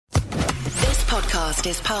podcast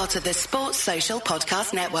is part of the Sports Social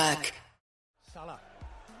Podcast Network. Salah.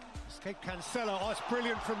 Escape Cancelo. Oh, it's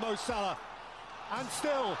brilliant from Mo Salah. And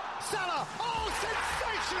still, Salah. Oh,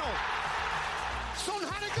 sensational! Son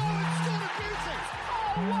had a goal and scored a beauty.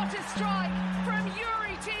 Oh, what a strike from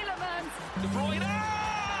Yuri Tielemans. De Bruyne.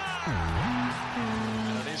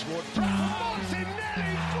 And it is Ward-Prowse.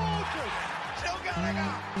 Martinelli, gorgeous. Still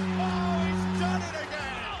Gallagher. Oh, he's done it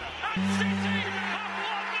again. And City have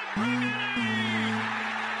won the Premier League.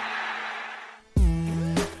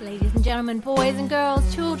 Ladies and gentlemen, boys and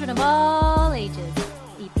girls, children of all ages,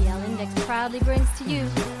 EPL Index proudly brings to you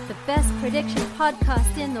the best prediction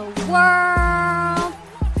podcast in the world,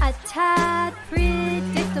 A Tad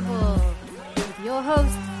Predictable, with your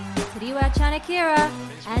host, Sriwa Chanakira,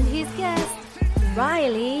 and his guest,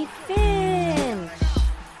 Riley Finch.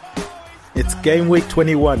 It's game week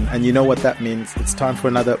 21, and you know what that means. It's time for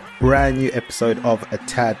another brand new episode of A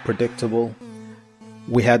Tad Predictable.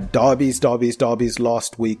 We had derbies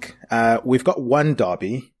last week. We've got one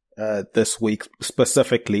derby this week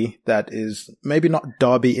specifically that is maybe not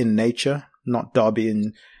derby in nature, not derby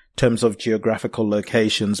in terms of geographical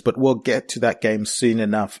locations, but we'll get to that game soon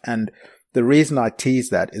enough. And the reason I tease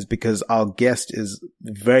that is because our guest is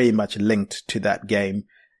very much linked to that game.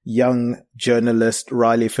 Young journalist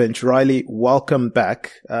Riley Finch. Riley, welcome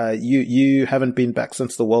back. You haven't been back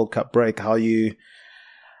since the World Cup break. How are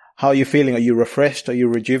you feeling? Are you refreshed? Are you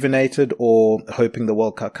rejuvenated, or hoping the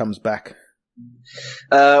World Cup comes back?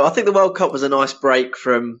 I think the World Cup was a nice break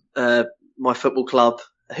from my football club,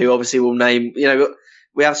 who obviously will name. You know,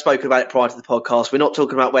 we have spoken about it prior to the podcast. We're not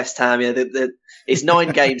talking about West Ham. You know, it's 9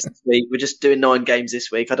 games this week. We're just doing 9 games this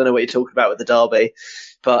week. I don't know what you're talking about with the derby,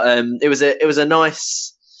 but it was a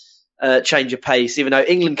nice change of pace. Even though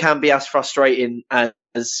England can be as frustrating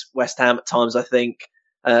as West Ham at times, I think,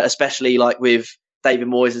 especially like with David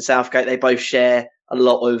Moyes and Southgate, they both share a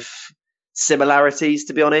lot of similarities,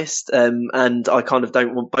 to be honest. And I kind of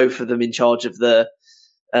don't want both of them in charge of the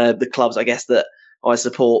clubs, I guess, that I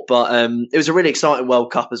support. But it was a really exciting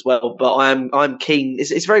World Cup as well. But I'm keen.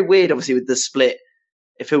 It's very weird, obviously, with the split.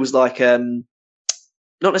 It feels like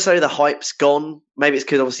not necessarily the hype's gone. Maybe it's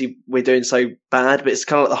because obviously we're doing so bad, but it's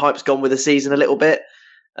kind of like the hype's gone with the season a little bit.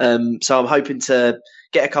 So I'm hoping to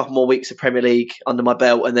get a couple more weeks of Premier League under my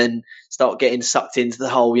belt and then start getting sucked into the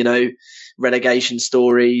whole, you know, relegation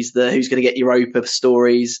stories, the who's going to get Europa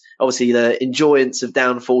stories, obviously the enjoyance of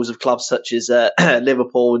downfalls of clubs such as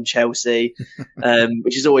Liverpool and Chelsea,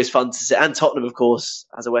 which is always fun to see. And Tottenham, of course,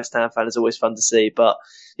 as a West Ham fan, is always fun to see. But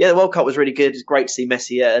yeah, the World Cup was really good. It's great to see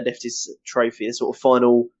Messi lift his trophy, the sort of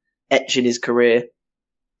final etch in his career.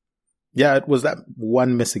 Yeah, it was that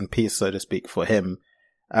one missing piece, so to speak, for him.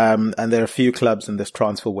 And there are a few clubs in this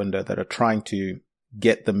transfer window that are trying to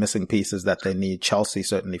get the missing pieces that they need. Chelsea,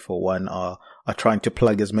 certainly for one, are trying to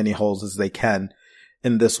plug as many holes as they can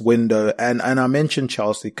in this window. And I mentioned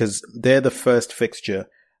Chelsea because they're the first fixture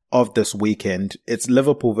of this weekend. It's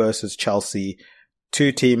Liverpool versus Chelsea,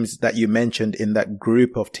 2 teams that you mentioned in that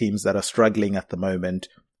group of teams that are struggling at the moment,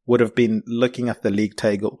 would have been looking at the league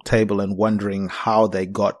table and wondering how they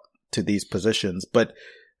got to these positions. But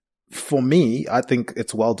for me, I think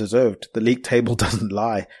it's well deserved. The league table doesn't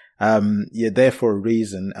lie. You're there for a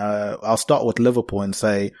reason. I'll start with Liverpool and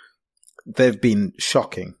say they've been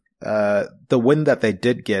shocking. The win that they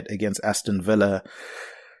did get against Aston Villa,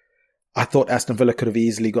 I thought Aston Villa could have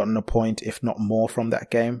easily gotten a point, if not more, from that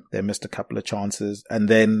game. They missed a couple of chances. And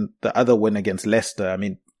then the other win against Leicester, I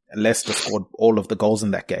mean, Leicester scored all of the goals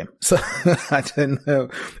in that game. So I don't know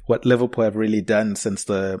what Liverpool have really done since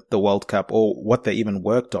the World Cup, or what they even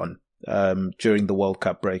worked on during the World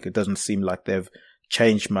Cup break. It doesn't seem like they've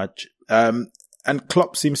changed much. And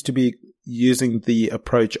Klopp seems to be using the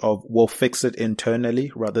approach of we'll fix it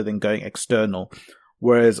internally rather than going external.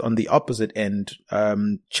 Whereas on the opposite end,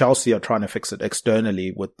 Chelsea are trying to fix it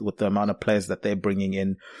externally with the amount of players that they're bringing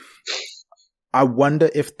in. I wonder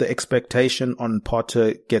if the expectation on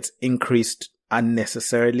Potter gets increased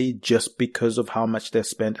unnecessarily just because of how much they've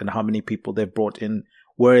spent and how many people they've brought in.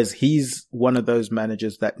 Whereas he's one of those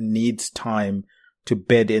managers that needs time to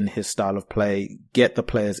bed in his style of play, get the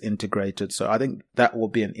players integrated. So I think that will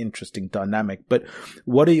be an interesting dynamic. But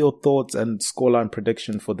what are your thoughts and scoreline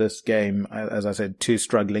prediction for this game? As I said, 2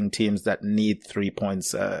 struggling teams that need 3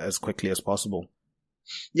 points as quickly as possible.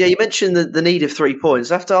 Yeah, you mentioned the need of 3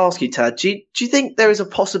 points. I have to ask you, Tad, do you think there is a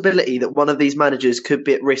possibility that one of these managers could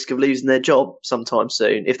be at risk of losing their job sometime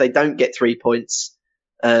soon if they don't get 3 points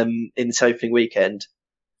in this opening weekend?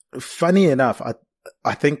 Funny enough,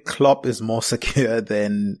 I think Klopp is more secure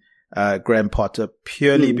than Graham Potter,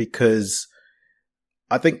 purely because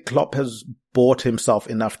I think Klopp has bought himself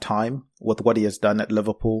enough time with what he has done at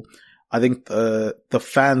Liverpool. I think the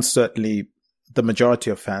fans, certainly the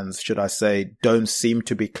majority of fans, should I say, don't seem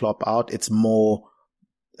to be Klopp out. It's more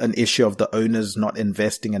an issue of the owners not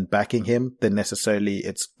investing and backing him than necessarily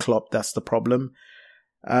it's Klopp that's the problem.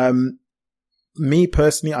 Me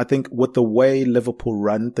personally, I think with the way Liverpool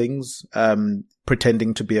run things,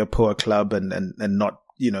 pretending to be a poor club and not,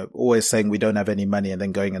 always saying we don't have any money and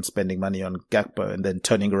then going and spending money on Gakpo and then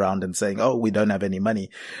turning around and saying, oh, we don't have any money.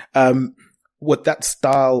 With that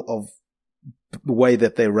style of way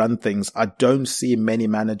that they run things, I don't see many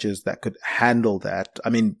managers that could handle that. I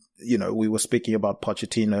mean, we were speaking about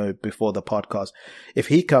Pochettino before the podcast. If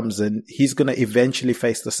he comes in, he's going to eventually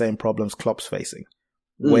face the same problems Klopp's facing,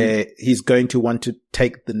 where he's going to want to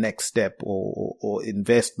take the next step or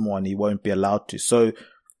invest more and he won't be allowed to. So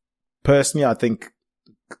personally, I think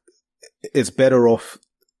it's better off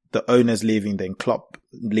the owners leaving than Klopp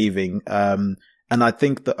leaving. And I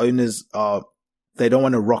think the owners they don't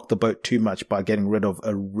want to rock the boat too much by getting rid of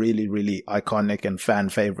a really, really iconic and fan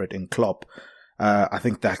favorite in Klopp. I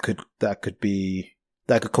think that could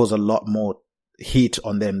cause a lot more heat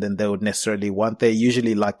on them than they would necessarily want. They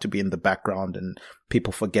usually like to be in the background and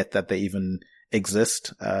people forget that they even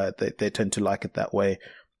exist. They tend to like it that way.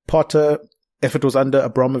 Potter, if it was under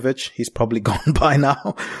Abramovich, he's probably gone by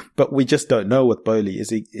now, but we just don't know with Bowley. Is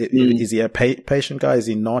he a patient guy? Is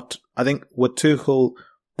he not? I think with Tuchel,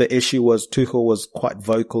 the issue was Tuchel was quite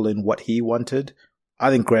vocal in what he wanted. I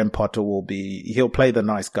think Graham Potter he'll play the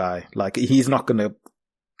nice guy. Like, he's not going to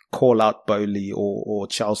call out Bowley or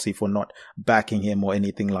Chelsea for not backing him or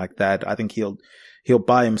anything like that. I think he'll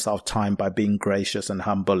buy himself time by being gracious and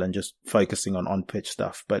humble and just focusing on pitch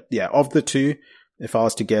stuff. But yeah, of the two, if I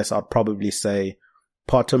was to guess, I'd probably say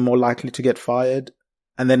Potter more likely to get fired.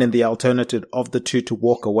 And then in the alternative of the two to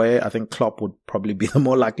walk away, I think Klopp would probably be the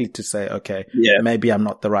more likely to say, okay, maybe I'm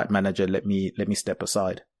not the right manager. Let me step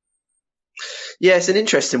aside. Yeah, it's an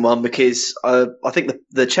interesting one because I think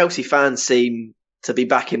the Chelsea fans seem to be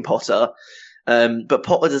backing Potter, but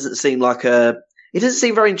Potter doesn't seem he doesn't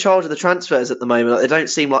seem very in charge of the transfers at the moment. They don't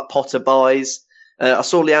seem like Potter buys. I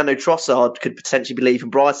saw Leandro Trossard could potentially be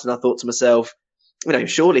leaving Brighton. I thought to myself,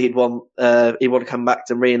 surely he'd want to come back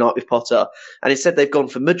to reunite with Potter. And instead they've gone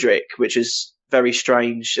for Mudryk, which is very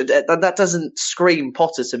strange. That doesn't scream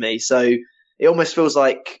Potter to me. So it almost feels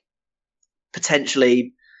like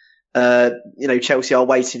potentially, Chelsea are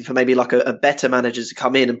waiting for maybe like a better manager to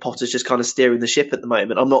come in and Potter's just kind of steering the ship at the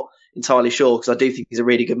moment. I'm not entirely sure because I do think he's a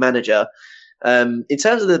really good manager. In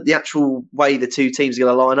terms of the actual way the two teams are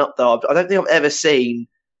going to line up though, I don't think I've ever seen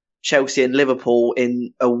Chelsea and Liverpool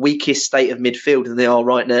in a weakest state of midfield than they are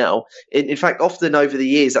right now. In fact, often over the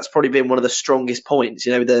years, that's probably been one of the strongest points,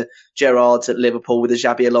 with the Gerrards at Liverpool, with the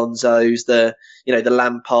Xabi Alonsos, the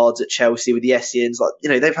Lampards at Chelsea, with the Essiens.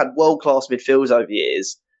 They've had world-class midfields over the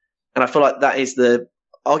years. And I feel like that is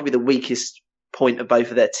arguably the weakest point of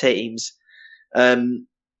both of their teams.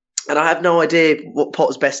 And I have no idea what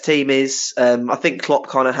Potter's best team is. I think Klopp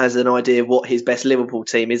kind of has an idea of what his best Liverpool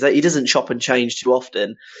team is. He doesn't chop and change too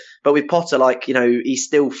often. But with Potter, he's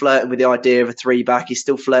still flirting with the idea of a 3-back. He's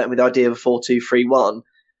still flirting with the idea of a 4-2-3-1.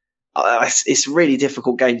 It's a really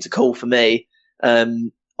difficult game to call for me. I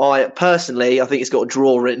think it's got a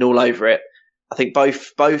draw written all over it. I think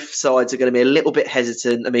both sides are going to be a little bit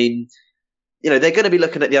hesitant. I mean, they're going to be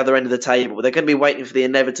looking at the other end of the table. They're going to be waiting for the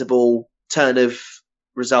inevitable turn of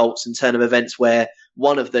results and turn of events where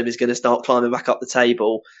one of them is going to start climbing back up the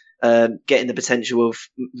table, getting the potential of,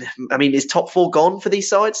 is top 4 gone for these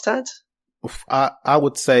sides, Tad? I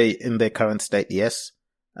would say in their current state, yes.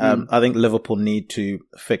 I think Liverpool need to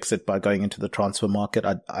fix it by going into the transfer market.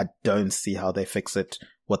 I don't see how they fix it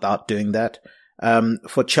without doing that.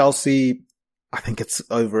 For Chelsea, I think it's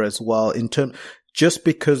over as well just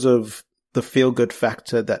because of the feel-good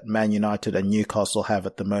factor that Man United and Newcastle have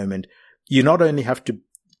at the moment. You not only have to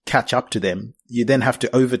catch up to them, you then have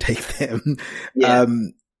to overtake them. Yeah.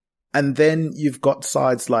 And then you've got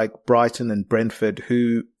sides like Brighton and Brentford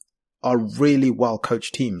who are really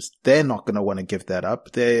well-coached teams. They're not going to want to give that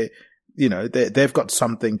up. They've got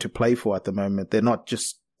something to play for at the moment. They're not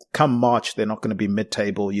just, come March, they're not going to be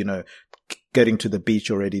mid-table, getting to the beach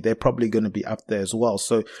already. They're probably going to be up there as well.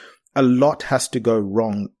 So a lot has to go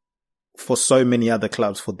wrong for so many other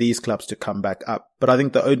clubs, for these clubs to come back up. But I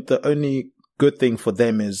think the only good thing for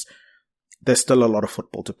them is there's still a lot of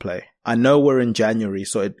football to play. I know we're in January,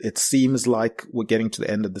 so it seems like we're getting to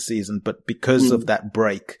the end of the season, but because of that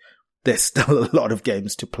break, there's still a lot of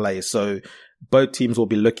games to play. So both teams will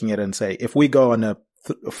be looking at it and say, if we go on a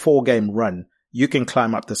 4-game run you can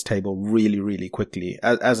climb up this table really, really quickly.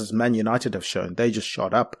 As Man United have shown, they just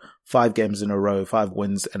shot up 5 games in a row, 5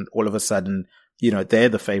 wins, and all of a sudden, they're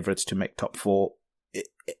the favourites to make top 4.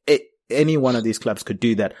 Any one of these clubs could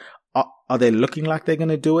do that. Are they looking like they're going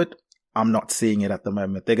to do it? I'm not seeing it at the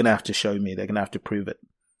moment. They're going to have to show me. They're going to have to prove it.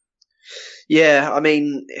 Yeah, I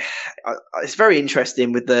mean, it's very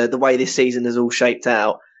interesting with the way this season has all shaped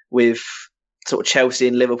out, with sort of Chelsea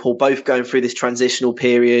and Liverpool both going through this transitional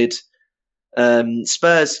period.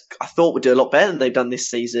 Spurs, I thought, would do a lot better than they've done this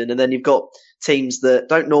season. And then you've got teams that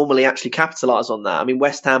don't normally actually capitalise on that. I mean,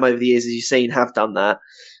 West Ham over the years, as you've seen, have done that.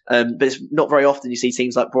 But it's not very often you see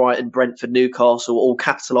teams like Brighton, Brentford, Newcastle all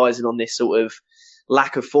capitalising on this sort of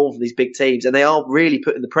lack of form from these big teams. And they are really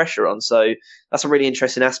putting the pressure on. So that's a really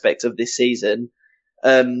interesting aspect of this season.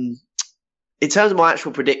 In terms of my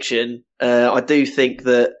actual prediction, I do think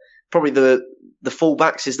that probably the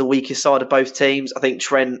fullbacks is the weakest side of both teams. I think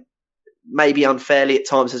Trent, maybe unfairly at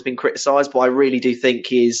times, has been criticised, but I really do think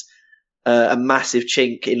he is a massive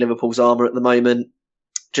chink in Liverpool's armour at the moment.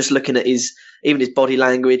 Just looking at his body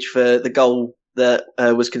language for the goal that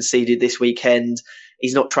was conceded this weekend,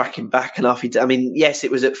 he's not tracking back enough. Yes,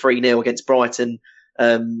 it was at 3-0 against Brighton,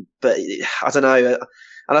 but I don't know.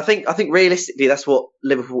 And I think realistically, that's what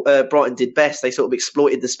Brighton did best. They sort of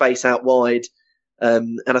exploited the space out wide.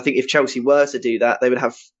 And I think if Chelsea were to do that, they would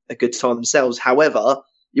have a good time themselves. However,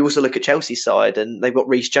 you also look at Chelsea's side, and they've got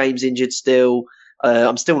Reece James injured still.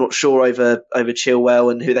 I'm still not sure over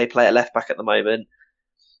Chilwell and who they play at left back at the moment.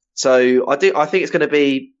 So I think it's going to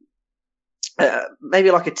be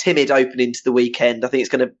maybe like a timid opening to the weekend. I think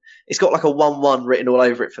it's got like a 1-1 written all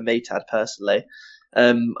over it for me, Tad, personally.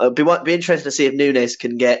 It'll be interesting to see if Núñez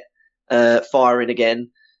can get firing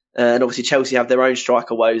again. And obviously Chelsea have their own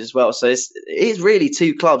striker woes as well. So it is really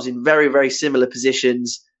two clubs in very, very similar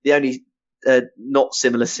positions. The only not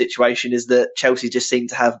similar situation is that Chelsea just seem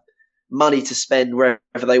to have money to spend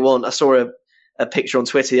wherever they want. I saw a picture on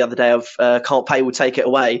Twitter the other day of Can't Pay Will Take It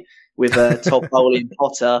Away with Todd Bowley and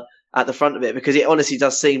Potter at the front of it, because it honestly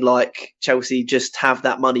does seem like Chelsea just have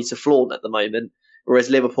that money to flaunt at the moment, whereas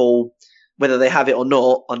Liverpool, whether they have it or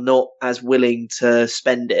not, are not as willing to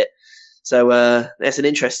spend it. So that's an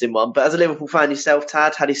interesting one. But as a Liverpool fan yourself,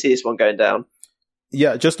 Tad, how do you see this one going down?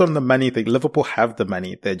 Yeah, just on the money thing, Liverpool have the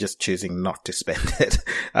money. They're just choosing not to spend it,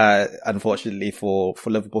 unfortunately for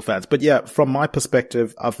Liverpool fans. But yeah, from my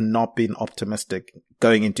perspective, I've not been optimistic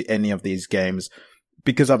going into any of these games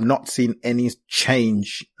because I've not seen any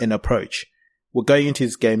change in approach. We're going into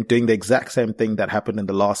this game doing the exact same thing that happened in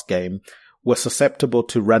the last game. We're susceptible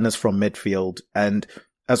to runners from midfield. And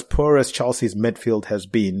as poor as Chelsea's midfield has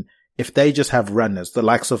been, if they just have runners, the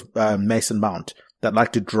likes of Mason Mount, that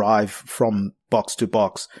like to drive from box to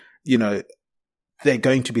box, they're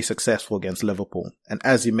going to be successful against Liverpool. And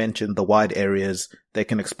as you mentioned, the wide areas, they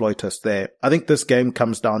can exploit us there. I think this game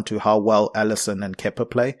comes down to how well Alisson and Kepa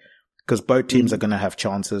play, because both teams are going to have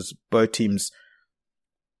chances. Both teams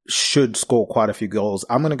should score quite a few goals.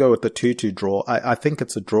 I'm going to go with the 2-2 draw. I think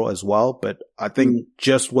it's a draw as well, but I think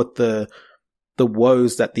just with the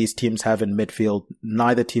woes that these teams have in midfield,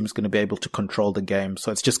 neither team's going to be able to control the game.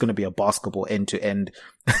 So it's just going to be a basketball end to end,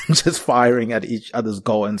 just firing at each other's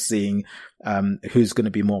goal and seeing who's going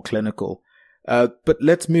to be more clinical. But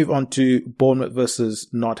let's move on to Bournemouth versus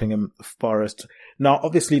Nottingham Forest. Now,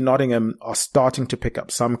 obviously Nottingham are starting to pick up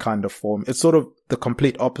some kind of form. It's sort of the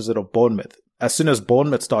complete opposite of Bournemouth. As soon as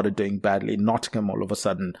Bournemouth started doing badly, Nottingham all of a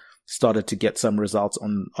sudden started to get some results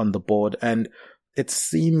on the board. And it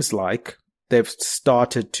seems like they've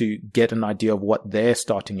started to get an idea of what their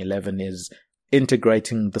starting 11 is,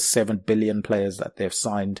 integrating the 7 billion players that they've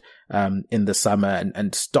signed in the summer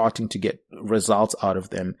and starting to get results out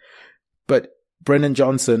of them. But Brennan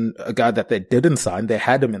Johnson, a guy that they didn't sign, they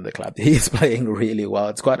had him in the club. He's playing really well.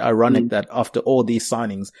 It's quite ironic that after all these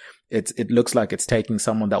signings, it looks like it's taking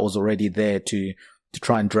someone that was already there to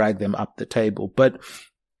try and drag them up the table. But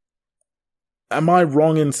am I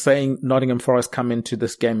wrong in saying Nottingham Forest come into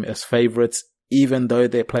this game as favourites, even though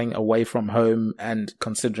they're playing away from home and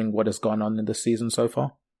considering what has gone on in the season so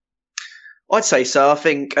far? I'd say so. I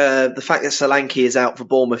think the fact that Solanke is out for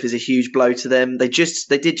Bournemouth is a huge blow to them. They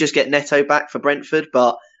did just get Neto back for Brentford,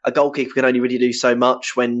 but a goalkeeper can only really do so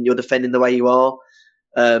much when you're defending the way you are.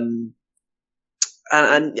 And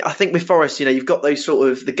I think with Forest, you've got those sort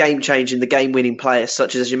of the game-changing, the game-winning players,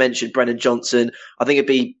 such as you mentioned, Brennan Johnson. I think it'd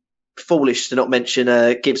be foolish to not mention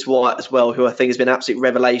Gibbs White as well, who I think has been an absolute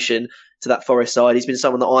revelation to that Forest side. He's been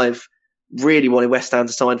someone that I've really wanted West Ham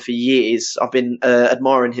to sign for years. I've been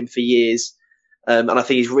admiring him for years. And I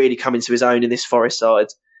think he's really coming to his own in this Forest side.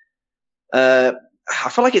 I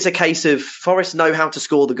feel like it's a case of Forest know how to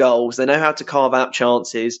score the goals. They know how to carve out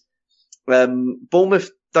chances.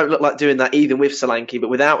 Bournemouth don't look like doing that even with Solanke, but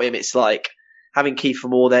without him, it's like having Kiefer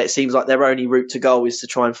Moore there. It seems like their only route to goal is to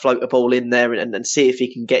try and float a ball in there and see if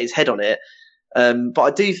he can get his head on it. But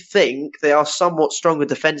I do think they are somewhat stronger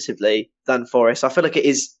defensively than Forest. I feel like it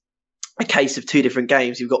is a case of two different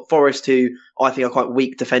games. You've got Forest, who I think are quite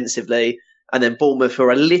weak defensively, and then Bournemouth, who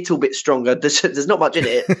are a little bit stronger. There's not much in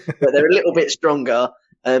it, but they're a little bit stronger.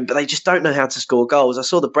 But they just don't know how to score goals. I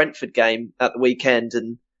saw the Brentford game at the weekend,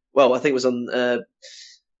 and I think it was on.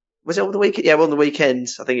 Was it on the weekend? Yeah, on the weekend,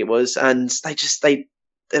 I think it was. And there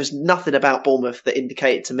was nothing about Bournemouth that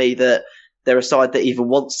indicated to me that they're a side that even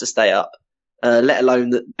wants to stay up, let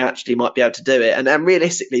alone that they actually might be able to do it. And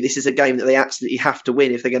realistically, this is a game that they absolutely have to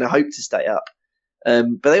win if they're going to hope to stay up.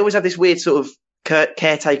 But they always have this weird sort of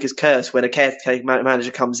caretaker's curse when a caretaker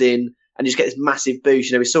manager comes in and you just get this massive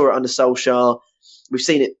boost. We saw it under Solskjaer. We've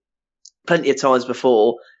seen it plenty of times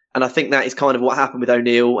before. And I think that is kind of what happened with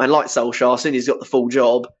O'Neill. And like Solskjaer, as soon as he's got the full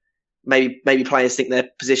job, maybe players think their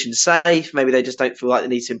position's safe. Maybe they just don't feel like they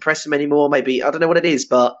need to impress them anymore. Maybe, I don't know what it is,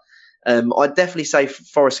 but I'd definitely say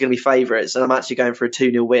Forest are going to be favourites. And I'm actually going for a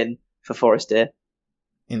 2-0 win for Forest here.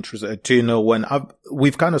 Interesting. A 2-0 win.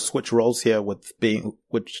 We've kind of switched roles here with being,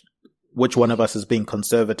 which one of us is being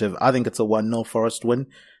conservative. I think it's a 1-0 Forest win.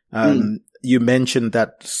 You mentioned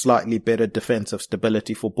that slightly better defensive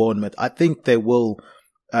stability for Bournemouth. I think they will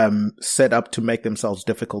set up to make themselves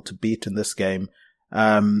difficult to beat in this game.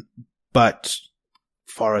 But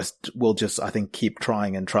Forest will just, I think, keep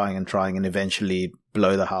trying and eventually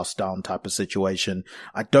blow the house down type of situation.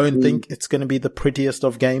 I don't think it's going to be the prettiest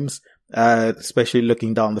of games, especially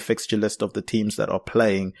looking down the fixture list of the teams that are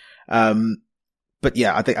playing. But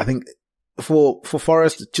yeah, I think for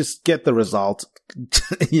Forest, just get the result,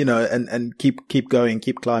 and keep going,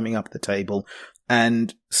 keep climbing up the table,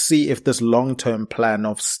 and see if this long-term plan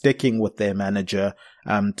of sticking with their manager,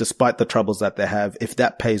 despite the troubles that they have, if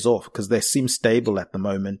that pays off, because they seem stable at the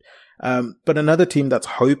moment. But another team that's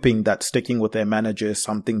hoping that sticking with their manager is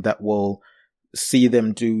something that will see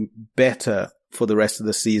them do better for the rest of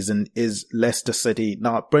the season is Leicester City.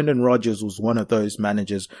 Now, Brendan Rodgers was one of those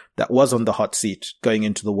managers that was on the hot seat going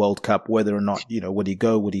into the World Cup, whether or not, would he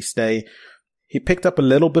go, would he stay? He picked up a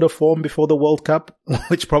little bit of form before the World Cup,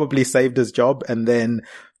 which probably saved his job. And then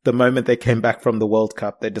the moment they came back from the World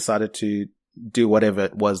Cup, they decided to do whatever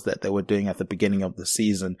it was that they were doing at the beginning of the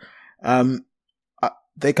season.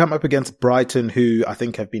 They come up against Brighton, who I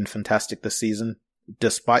think have been fantastic this season.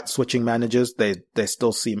 Despite switching managers, they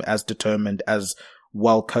still seem as determined, as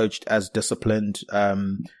well coached, as disciplined.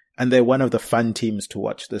 And they're one of the fun teams to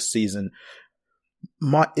watch this season.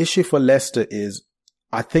 My issue for Leicester is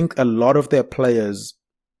I think a lot of their players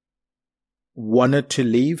wanted to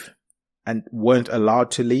leave and weren't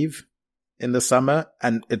allowed to leave in the summer,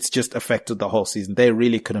 and it's just affected the whole season. They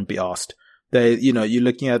really couldn't be asked. You're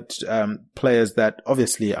looking at players that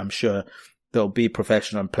obviously I'm sure they'll be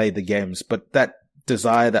professional and play the games, but that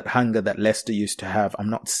desire, that hunger that Leicester used to have, I'm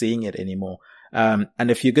not seeing it anymore. And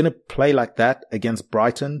if you're going to play like that against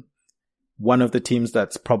Brighton, one of the teams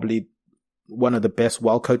that's probably one of the best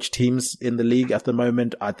well-coached teams in the league at the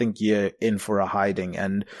moment, I think you're in for a hiding.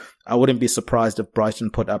 And I wouldn't be surprised if Brighton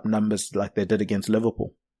put up numbers like they did against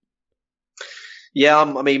Liverpool. Yeah,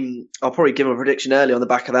 I'll probably give a prediction early on the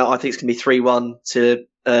back of that. I think it's going to be 3-1 to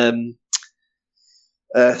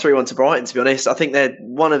 3-1 to Brighton, to be honest. I think they're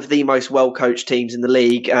one of the most well-coached teams in the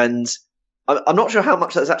league, and I'm not sure how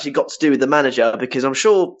much that's actually got to do with the manager, because I'm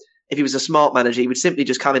sure if he was a smart manager, he would simply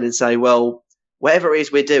just come in and say, well, whatever it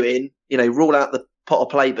is we're doing, rule out the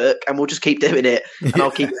Potter playbook and we'll just keep doing it, and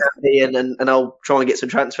I'll keep happy and I'll try and get some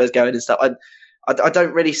transfers going and stuff. I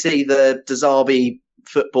don't really see the De Zerbi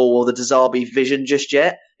football or the De Zerbi vision just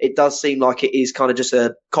yet. It does seem like it is kind of just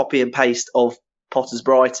a copy and paste of Potter's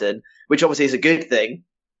Brighton, which obviously is a good thing.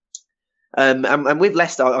 And with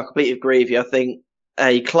Leicester, I completely agree with you. I think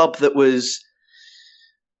a club that was,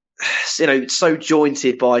 so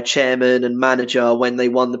jointed by chairman and manager when they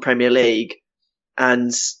won the Premier League,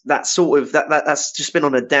 and that's just been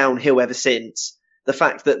on a downhill ever since. The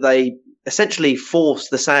fact that they essentially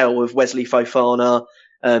forced the sale of Wesley Fofana,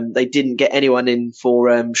 they didn't get anyone in for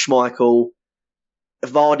Schmeichel.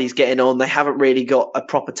 Vardy's getting on. They haven't really got a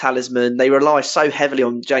proper talisman. They rely so heavily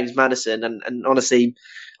on James Maddison, and honestly,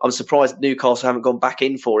 I'm surprised Newcastle haven't gone back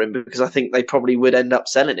in for him, because I think they probably would end up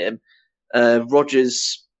selling him.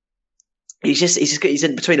 Rodgers, he's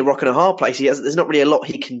in between a rock and a hard place. There's not really a lot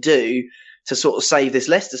he can do to sort of save this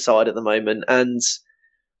Leicester side at the moment, and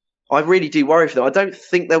I really do worry for them. I don't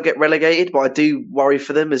think they'll get relegated, but I do worry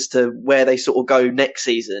for them as to where they sort of go next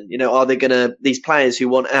season. Are they going to, these players who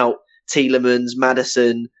want out, Tielemans,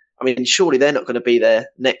 Maddison, I mean, surely they're not going to be there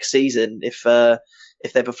next season if they're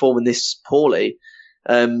performing this poorly.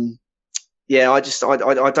 I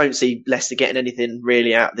don't see Leicester getting anything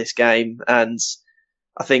really out of this game. And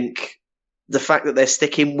I think the fact that they're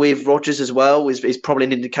sticking with Rodgers as well is probably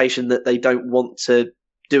an indication that they don't want to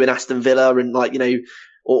do an Aston Villa and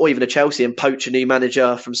or even a Chelsea and poach a new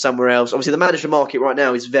manager from somewhere else. Obviously, the manager market right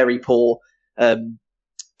now is very poor.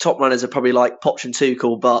 Top runners are probably like Poch and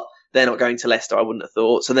Tuchel, but they're not going to Leicester, I wouldn't have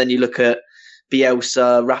thought. So then you look at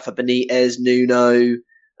Bielsa, Rafa Benitez, Nuno.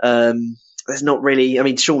 There's not really,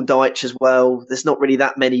 Sean Dyche as well. There's not really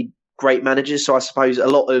that many great managers. So I suppose a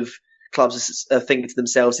lot of clubs are thinking to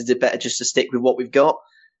themselves, is it better just to stick with what we've got?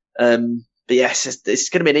 But yes, it's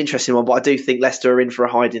going to be an interesting one. But I do think Leicester are in for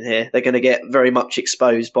a hiding here. They're going to get very much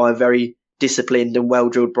exposed by a very disciplined and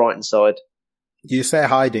well-drilled Brighton side. You say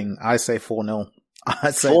hiding, I say 4-0.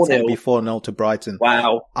 I say 4-0. It's going to be 4-0 to Brighton.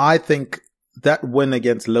 Wow. I think that win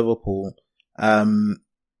against Liverpool, and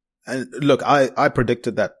look, I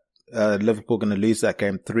predicted that Liverpool going to lose that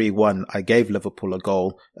game 3-1. I gave Liverpool a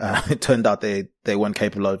goal. It turned out they weren't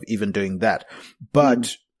capable of even doing that.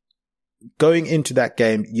 But going into that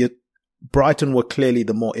game, Brighton were clearly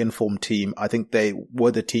the more informed team. I think they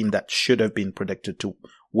were the team that should have been predicted to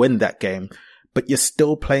win that game. But you're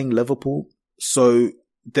still playing Liverpool, so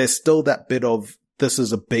there's still that bit of this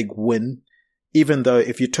is a big win. Even though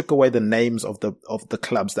if you took away the names of the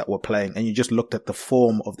clubs that were playing and you just looked at the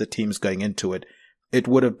form of the teams going into it, it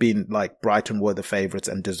would have been like Brighton were the favourites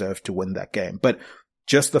and deserved to win that game. But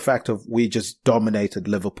just the fact of we just dominated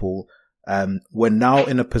Liverpool, we're now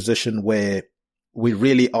in a position where we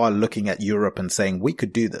really are looking at Europe and saying we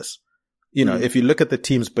could do this. If you look at the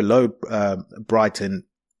teams below Brighton,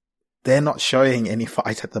 they're not showing any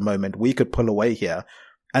fight at the moment. We could pull away here.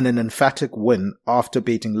 And an emphatic win after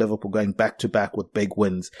beating Liverpool, going back to back with big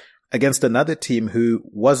wins against another team who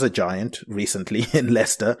was a giant recently in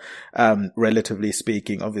Leicester, relatively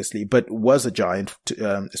speaking, obviously, but was a giant,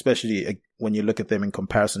 especially when you look at them in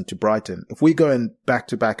comparison to Brighton. If we go in back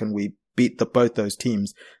to back and we beat both those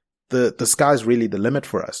teams, the sky's really the limit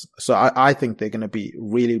for us. So I think they're going to be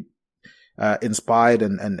really inspired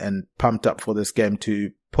and pumped up for this game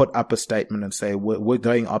to put up a statement and say we're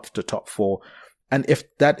going up to top 4. And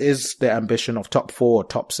if that is their ambition of top 4 or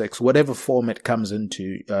top 6, whatever form it comes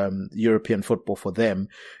into European football for them,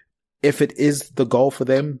 if it is the goal for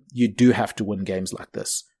them, you do have to win games like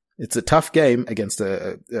this. It's a tough game against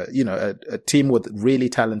a team with really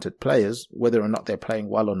talented players, whether or not they're playing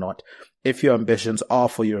well or not. If your ambitions are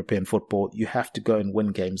for European football, you have to go and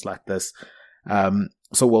win games like this.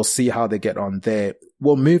 So we'll see how they get on there.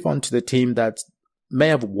 We'll move on to the team that may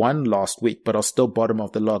have won last week, but are still bottom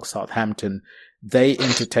of the log, Southampton. They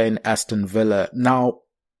entertain Aston Villa. Now,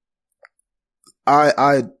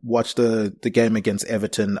 I watched the game against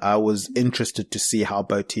Everton. I was interested to see how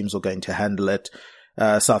both teams were going to handle it.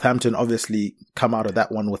 Southampton obviously come out of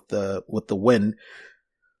that one with the win.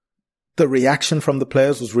 The reaction from the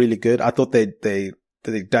players was really good. I thought they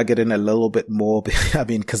dug it in a little bit more.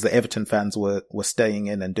 Because the Everton fans were staying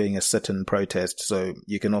in and doing a sit-in protest. So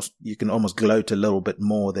you can almost gloat a little bit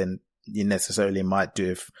more than you necessarily might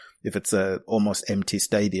do if it's a almost empty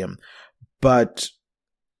stadium. But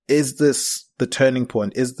is this the turning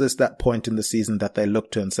point? Is this that point in the season that they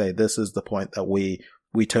look to and say, this is the point that we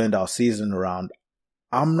turned our season around?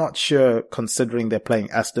 I'm not sure, considering they're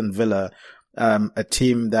playing Aston Villa, a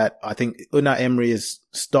team that I think Unai Emery is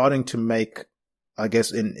starting to make, I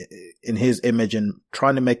guess, in his image, and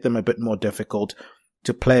trying to make them a bit more difficult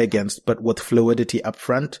to play against, but with fluidity up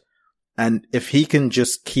front. And if he can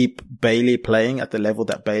just keep Bailey playing at the level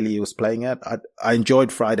that Bailey was playing at, I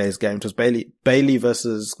enjoyed Friday's game. It was Bailey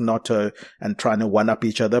versus Gnotto and trying to one up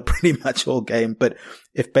each other pretty much all game. But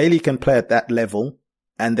if Bailey can play at that level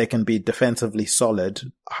and they can be defensively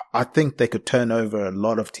solid, I think they could turn over a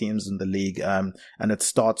lot of teams in the league. And it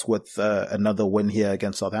starts with another win here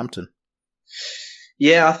against Southampton.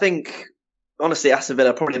 Yeah, I think, honestly, Aston Villa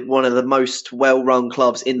are probably one of the most well-run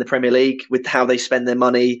clubs in the Premier League with how they spend their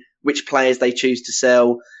money, which players they choose to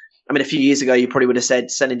sell. I mean, a few years ago, you probably would have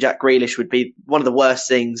said selling Jack Grealish would be one of the worst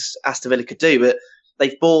things Aston Villa could do, but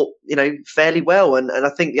they've bought, fairly well. And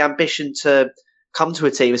I think the ambition to come to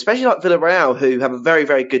a team, especially like Villarreal, who have a very,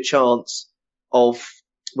 very good chance of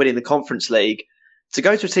winning the Conference League, to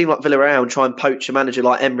go to a team like Villarreal and try and poach a manager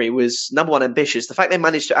like Emery was, number one, ambitious. The fact they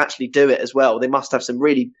managed to actually do it as well, they must have some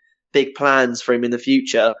really big plans for him in the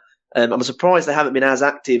future. I'm surprised they haven't been as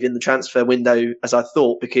active in the transfer window as I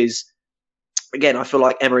thought, because again, I feel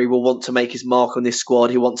like Emery will want to make his mark on this squad.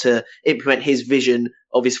 He'll want to implement his vision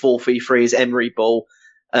of his 4-3-3, his Emery ball.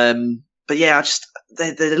 But yeah,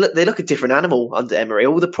 they look a different animal under Emery.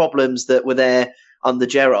 All the problems that were there under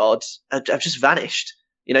Gerrard have just vanished.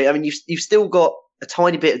 You know, I mean, you've still got a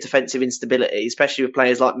tiny bit of defensive instability, especially with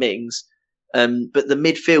players like Mings. But the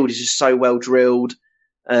midfield is just so well drilled.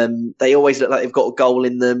 They always look like they've got a goal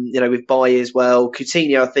in them, you know, with Bailly as well.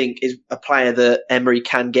 Coutinho, I think, is a player that Emery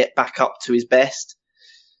can get back up to his best.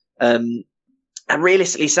 And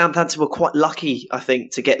realistically, Southampton were quite lucky, I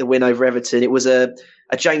think, to get the win over Everton. It was a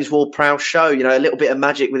James Ward-Prowse show, you know, a little bit of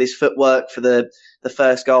magic with his footwork for the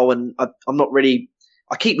first goal. And I'm not really...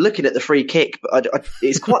 I keep looking at the free kick, but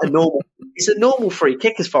it's quite a normal... It's a normal free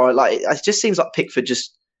kick as far as... Like, it just seems like Pickford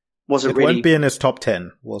just wasn't really... It won't be in his top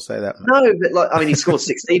 10, we'll say that. No, but like, I mean, he scored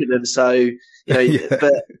 16 of them, so, you know, yeah.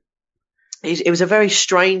 But it was a very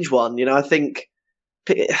strange one, you know. I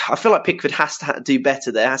feel like Pickford has to do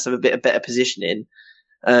better there, has to have a bit of better positioning.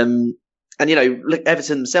 And, you know, look,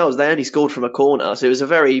 Everton themselves, they only scored from a corner, so it was a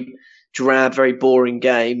very drab, very boring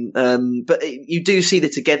game. But you do see the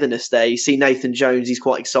togetherness there. You see Nathan Jones, he's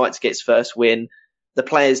quite excited to get his first win. The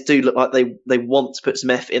players do look like they want to put some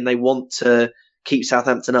effort in, they want to keep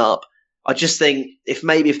Southampton up. I just think if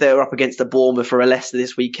they were up against a Bournemouth or a Leicester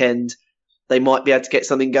this weekend, they might be able to get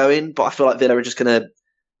something going. But I feel like Villa are just going to,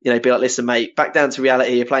 you know, be like, listen, mate, back down to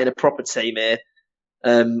reality. You're playing a proper team here.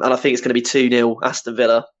 And I think it's going to be 2-0 Aston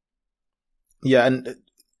Villa. Yeah, and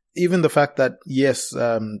even the fact that, yes,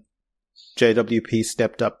 JWP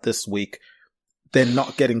stepped up this week, they're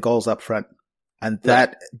not getting goals up front. And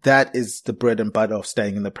that is the bread and butter of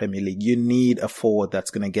staying in the Premier League. You need a forward that's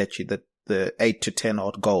going to get you the 8 to 10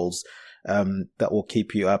 odd goals that will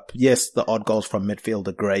keep you up. Yes, the odd goals from midfield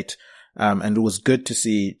are great. And it was good to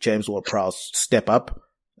see James Ward-Prowse step up.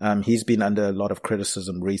 He's been under a lot of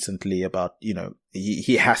criticism recently about, you know,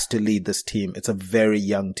 he has to lead this team. It's a very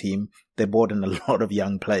young team. They brought in a lot of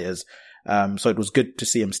young players. So it was good to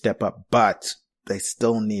see him step up, but they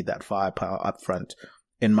still need that firepower up front,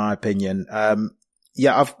 in my opinion.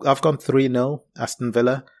 Yeah, I've gone 3-0 Aston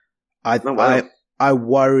Villa. I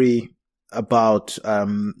worry about,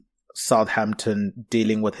 Southampton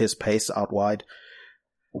dealing with his pace out wide.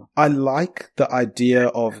 I like the idea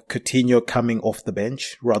of Coutinho coming off the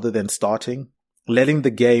bench rather than starting, letting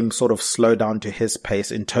the game sort of slow down to his pace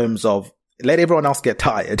in terms of let everyone else get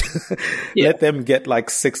tired. Yeah. Let them get like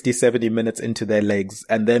 60, 70 minutes into their legs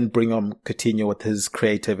and then bring on Coutinho with his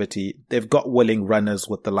creativity. They've got willing runners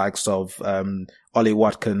with the likes of Ollie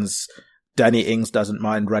Watkins. Danny Ings doesn't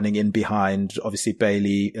mind running in behind. Obviously,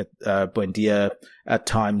 Bailey, Buendia at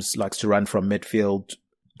times likes to run from midfield.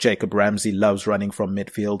 Jacob Ramsey loves running from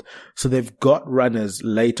midfield. So they've got runners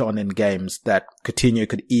late on in games that Coutinho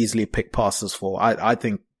could easily pick passes for. I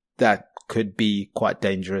think that could be quite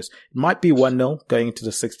dangerous. It might be 1-0 going into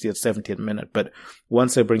the 60th, 70th minute, but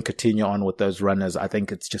once they bring Coutinho on with those runners, I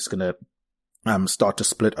think it's just going to start to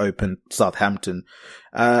split open Southampton.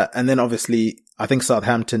 And then obviously, I think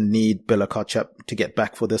Southampton need Bilakachup to get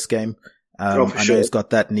back for this game. I know he's got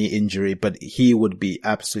that knee injury, but he would be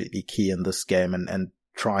absolutely key in this game and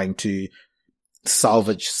trying to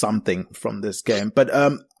salvage something from this game. But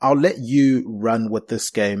I'll let you run with this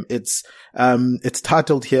game. It's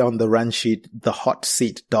titled here on the run sheet, the Hot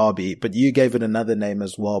Seat Derby, but you gave it another name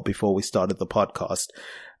as well before we started the podcast.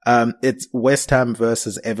 It's West Ham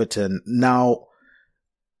versus Everton. Now,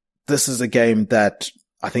 this is a game that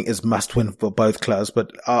I think is must win for both clubs,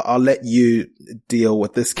 but I'll let you deal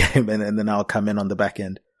with this game and then I'll come in on the back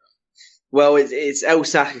end. Well, it's El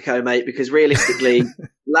Sacko, mate, because realistically,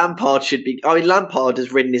 Lampard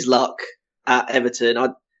has ridden his luck at Everton.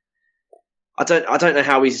 I don't know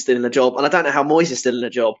how he's still in a job, and I don't know how Moyes is still in a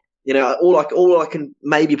job. You know, all I can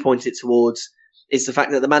maybe point it towards is the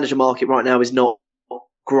fact that the manager market right now is not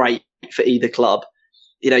great for either club.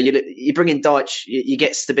 You know, you bring in Deitch, you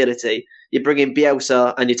get stability. You bring in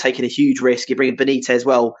Bielsa, and you're taking a huge risk. You bring in Benitez.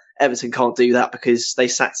 Well, Everton can't do that because they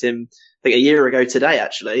sacked him, I think, a year ago today,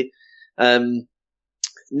 actually.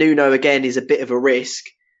 Nuno again is a bit of a risk.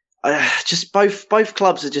 Just both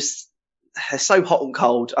clubs are so hot and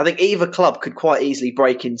cold. I think either club could quite easily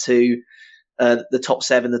break into the top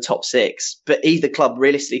 7, the top 6, but either club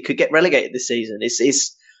realistically could get relegated this season.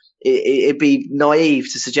 It'd be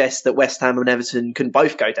naive to suggest that West Ham and Everton can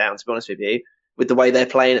both go down, to be honest with you, with the way they're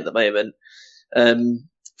playing at the moment.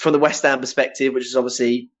 From the West Ham perspective, which is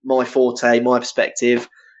obviously my forte, my perspective,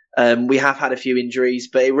 we have had a few injuries,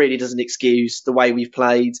 but it really doesn't excuse the way we've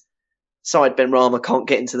played. Said Benrahma can't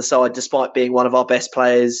get into the side despite being one of our best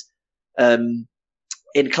players. In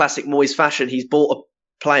classic Moyes fashion, he's bought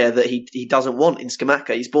a player that he doesn't want in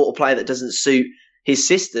Scamacca. He's bought a player that doesn't suit his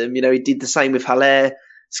system. He did the same with Haller.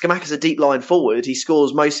 Scamacca's a deep line forward. He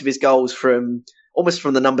scores most of his goals almost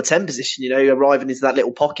from the number 10 position, arriving into that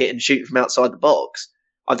little pocket and shooting from outside the box.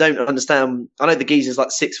 I don't understand. I know the geezer's like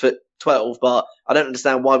 6'12", but I don't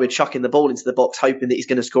understand why we're chucking the ball into the box hoping that he's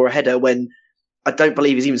going to score a header when I don't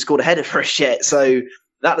believe he's even scored a header for us yet. So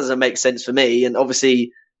that doesn't make sense for me. And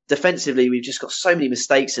obviously, defensively, we've just got so many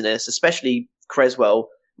mistakes in us, especially Creswell.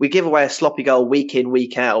 We give away a sloppy goal week in,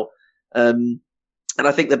 week out. And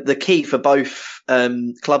I think that the key for both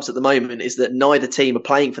clubs at the moment is that neither team are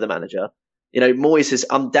playing for the manager. Moyes has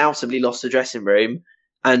undoubtedly lost the dressing room,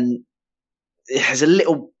 and it has a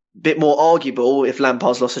little bit more arguable if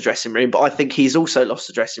Lampard's lost the dressing room, but I think he's also lost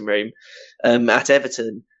the dressing room at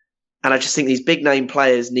Everton. And I just think these big name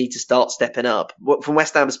players need to start stepping up. From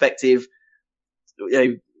West Ham perspective,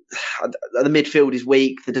 the midfield is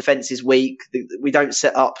weak, the defence is weak. We don't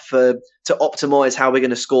set up to optimise how we're going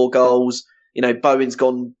to score goals. Bowen's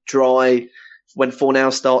gone dry. When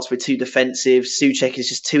Fornal starts, we're too defensive. Souček is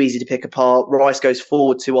just too easy to pick apart. Rice goes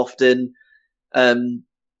forward too often. And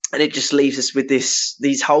it just leaves us with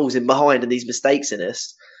these holes in behind and these mistakes in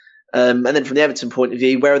us. And then from the Everton point of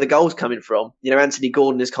view, where are the goals coming from? Anthony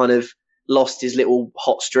Gordon has kind of lost his little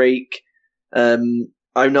hot streak.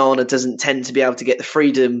 Onana doesn't tend to be able to get the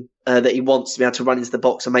freedom that he wants to be able to run into the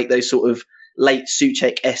box and make those sort of late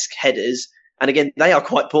Souček-esque headers. And again, they are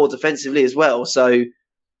quite poor defensively as well. So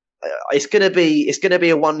it's going to be a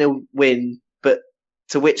 1-0 win, but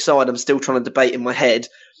to which side I'm still trying to debate in my head.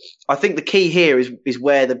 I think the key here is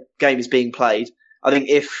where the game is being played. I think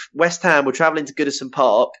if West Ham were travelling to Goodison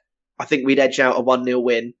Park, I think we'd edge out a 1-0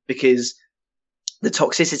 win because the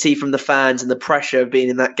toxicity from the fans and the pressure of being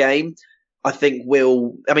in that game, I think I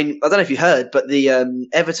don't know if you heard, but the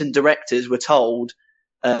Everton directors were told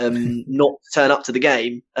not to turn up to the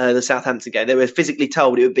game, the Southampton game. They were physically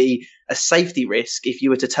told it would be a safety risk if you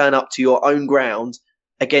were to turn up to your own ground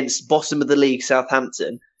against bottom of the league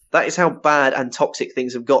Southampton. That is how bad and toxic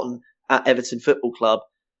things have gotten at Everton Football Club.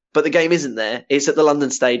 But the game isn't there. It's at the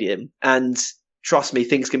London Stadium. And trust me,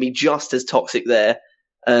 things can be just as toxic there.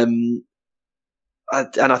 And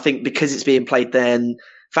I think because it's being played then,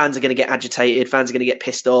 fans are going to get agitated. Fans are going to get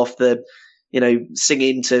pissed off.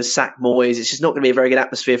 Singing to sack Moyes. It's just not going to be a very good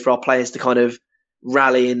atmosphere for our players to kind of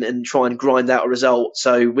rally and try and grind out a result.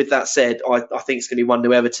 So with that said, I think it's going to be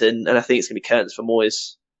 1-0 Everton, and I think it's going to be curtains for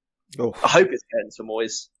Moyes. Oh. I hope it's curtains for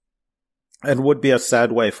Moyes. It would be a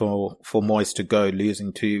sad way for Moyes to go,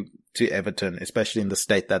 losing to Everton, especially in the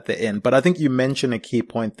state that they're in. But I think you mentioned a key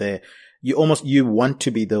point there. You want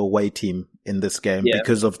to be the away team in this game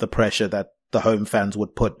because of the pressure that the home fans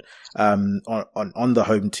would put on the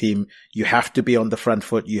home team. You have to be on the front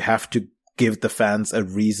foot. You have to give the fans a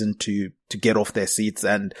reason to get off their seats.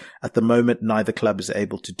 And at the moment, neither club is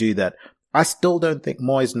able to do that. I still don't think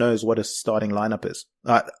Moyes knows what his starting lineup is.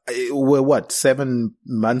 We're 7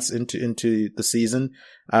 months into the season?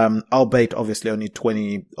 Albeit obviously only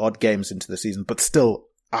 20 odd games into the season, but still,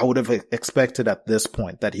 I would have expected at this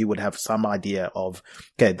point that he would have some idea of,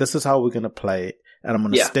 okay, this is how we're going to play. And I'm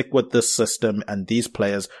going to stick with this system and these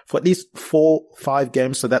players for at least 4-5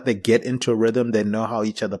 games so that they get into a rhythm. They know how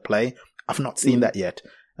each other play. I've not seen that yet,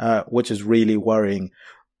 which is really worrying.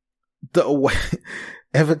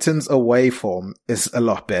 Everton's away form is a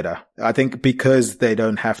lot better. I think because they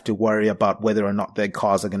don't have to worry about whether or not their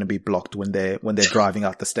cars are going to be blocked when they're driving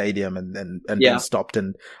out the stadium and being stopped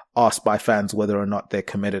and asked by fans whether or not they're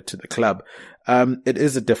committed to the club. It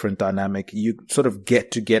is a different dynamic. You sort of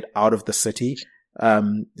get out of the city,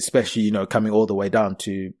 especially, coming all the way down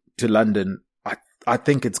to London. I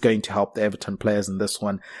think it's going to help the Everton players in this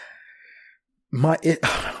one.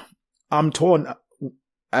 I'm torn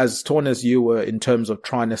as you were in terms of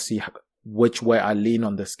trying to see which way I lean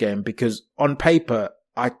on this game, because on paper,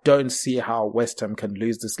 I don't see how West Ham can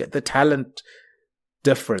lose this game. The talent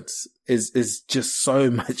difference is just so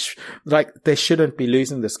much. Like, they shouldn't be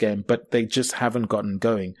losing this game, but they just haven't gotten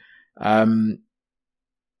going.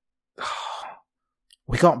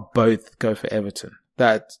 We can't both go for Everton.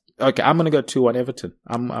 Okay, I'm going to go 2-1 Everton.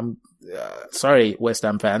 I'm sorry, West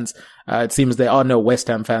Ham fans. It seems there are no West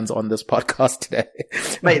Ham fans on this podcast today.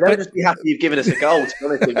 Mate, they'll just be happy you've given us a goal, to be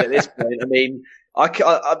honest with you, at this point. I mean, I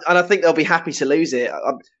think they'll be happy to lose it.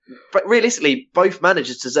 But realistically, both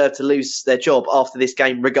managers deserve to lose their job after this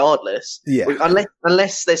game regardless. Yeah.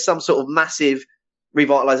 Unless there's some sort of massive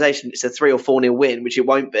revitalisation, it's a 3 or 4-0 win, which it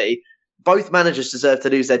won't be. Both managers deserve to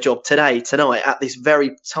lose their job tonight, at this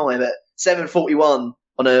very time, at 7:41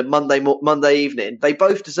 on a Monday evening. They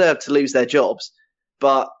both deserve to lose their jobs.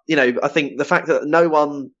 But, I think the fact that no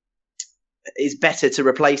one it's better to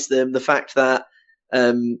replace them. The fact that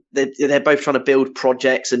they're both trying to build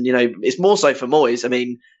projects, and it's more so for Moyes. I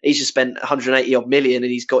mean, he's just spent 180 odd million,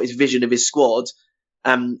 and he's got his vision of his squad.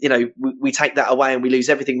 We take that away and we lose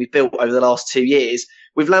everything we've built over the last 2 years.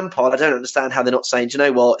 With Lampard, I don't understand how they're not saying, do you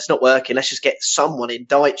know what, it's not working. Let's just get someone in,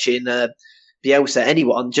 Dyche in, Bielsa,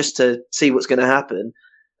 anyone, just to see what's going to happen.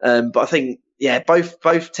 But I think,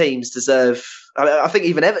 both teams deserve. I think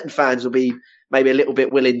even Everton fans will be maybe a little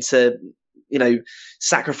bit willing to,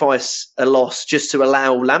 sacrifice a loss just to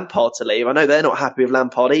allow Lampard to leave. I know they're not happy with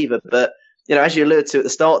Lampard either, but as you alluded to at the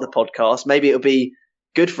start of the podcast, maybe it'll be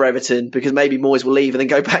good for Everton because maybe Moyes will leave and then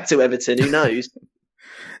go back to Everton. Who knows?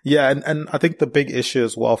 Yeah, and I think the big issue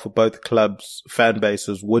as well for both clubs' fan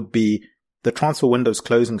bases would be the transfer window's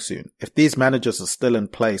closing soon. If these managers are still in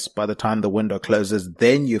place by the time the window closes,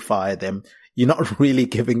 then you fire them. You're not really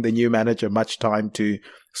giving the new manager much time to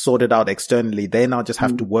sort it out externally. They now just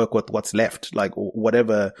have to work with what's left, like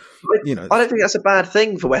whatever, I don't think that's a bad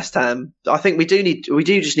thing for West Ham. I think we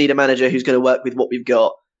do just need a manager who's going to work with what we've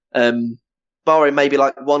got. Barring maybe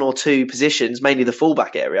like one or two positions, mainly the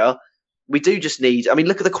fullback area, we do just need,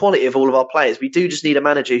 look at the quality of all of our players. We do just need a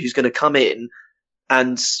manager who's going to come in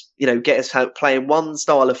and, get us playing one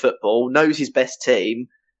style of football, knows his best team,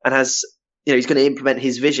 and has, he's going to implement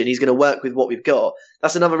his vision. He's going to work with what we've got.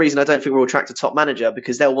 That's another reason I don't think we'll attract a top manager,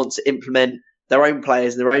 because they'll want to implement their own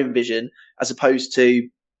players and their own vision, as opposed to,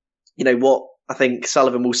 what I think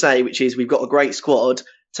Sullivan will say, which is we've got a great squad,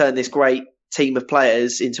 turn this great team of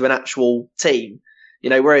players into an actual team.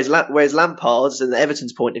 Whereas Lampard's and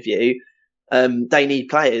Everton's point of view, they need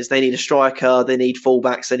players. They need a striker. They need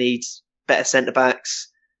fullbacks. They need better centre backs.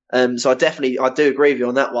 So I do agree with you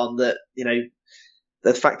on that one. That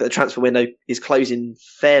the fact that the transfer window is closing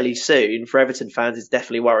fairly soon for Everton fans is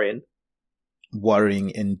definitely worrying. Worrying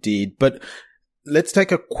indeed. But let's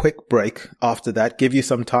take a quick break after that. Give you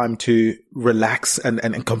some time to relax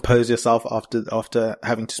and compose yourself after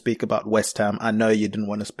having to speak about West Ham. I know you didn't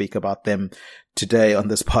want to speak about them today on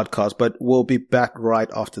this podcast, but we'll be back right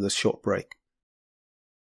after this short break.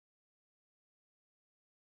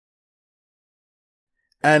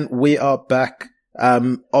 And we are back.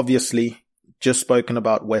 Obviously, just spoken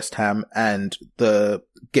about West Ham and the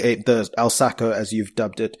El Sacko, as you've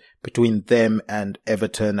dubbed it, between them and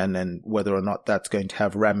Everton, and then whether or not that's going to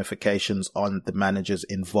have ramifications on the managers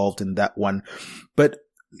involved in that one. But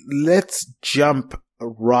let's jump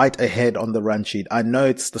right ahead on the run sheet. I know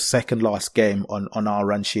it's the second last game on our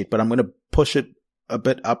run sheet, but I'm going to push it a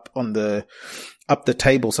bit up the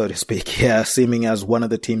table, so to speak, here, seeming as one of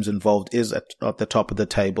the teams involved is at the top of the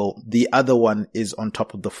table. The other one is on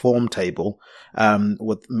top of the form table,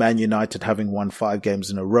 with Man United having won 5 games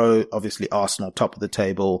in a row. Obviously, Arsenal top of the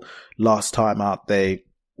table. Last time out, they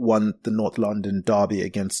won the North London derby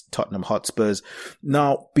against Tottenham Hotspurs.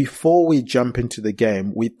 Now, before we jump into the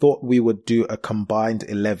game, we thought we would do a combined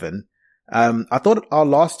 11. I thought our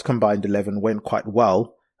last combined 11 went quite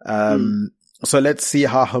well. So let's see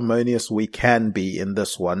how harmonious we can be in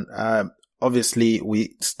this one. Obviously,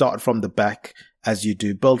 we start from the back, as you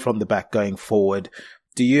do, build from the back going forward.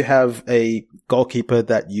 Do you have a goalkeeper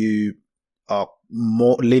that you are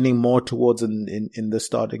leaning more towards in the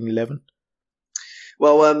starting 11?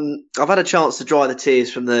 Well, I've had a chance to dry the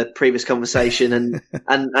tears from the previous conversation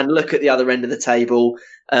and look at the other end of the table.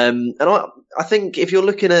 And I think if you're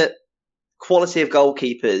looking at quality of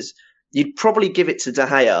goalkeepers, you'd probably give it to De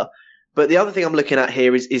Gea. But the other thing I'm looking at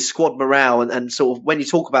here is squad morale and sort of when you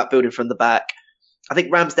talk about building from the back, I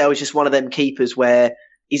think Ramsdale is just one of them keepers where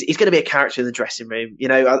he's going to be a character in the dressing room.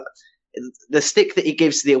 The stick that he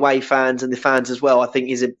gives to the away fans and the fans as well, I think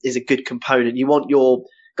is a good component. You want your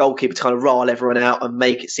goalkeeper to kind of rile everyone out and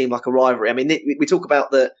make it seem like a rivalry. I mean, we talk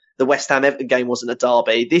about the West Ham Everton game wasn't a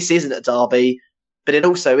derby. This isn't a derby, but it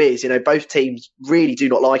also is. Both teams really do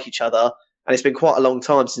not like each other, and it's been quite a long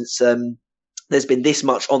time since there's been this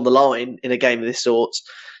much on the line in a game of this sort.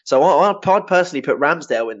 So I'd personally put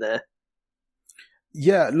Ramsdale in there.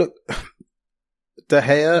 Yeah, look, De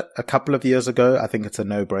Gea a couple of years ago, I think it's a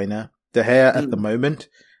no-brainer. De Gea at the moment,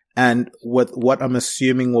 and with what I'm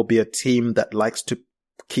assuming will be a team that likes to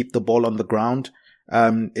keep the ball on the ground,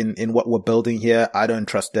 in what we're building here, I don't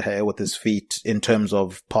trust De Gea with his feet in terms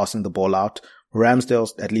of passing the ball out.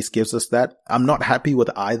 Ramsdale at least gives us that. I'm not happy with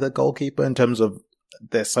either goalkeeper in terms of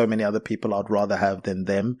there's so many other people I'd rather have than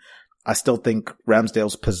them. I still think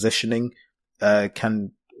Ramsdale's positioning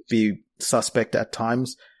can be suspect at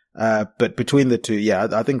times. But between the two,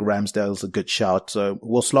 I think Ramsdale's a good shout. So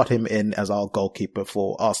we'll slot him in as our goalkeeper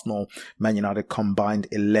for Arsenal, Man United combined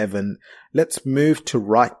 11. Let's move to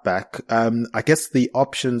right back. I guess the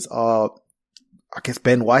options are, I guess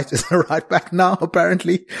Ben White is a right back now,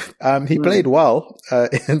 apparently. He played well,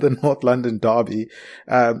 in the North London derby.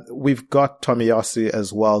 We've got Tomiyasu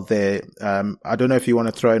as well there. I don't know if you want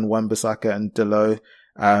to throw in Wan-Bissaka and Delo.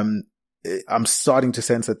 I'm starting to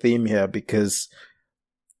sense a theme here because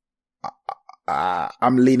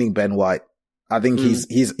I'm leaning Ben White. I think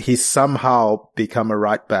he's somehow become a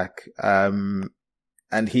right back, and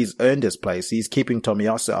he's earned his place. He's keeping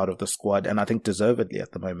Tomiyasu out of the squad, and I think deservedly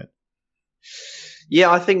at the moment. Yeah,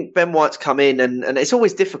 I think Ben White's come in, and it's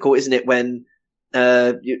always difficult, isn't it, when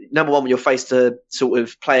number one, when you're faced to sort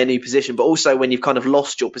of play a new position, but also when you've kind of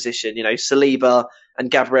lost your position. You know, Saliba and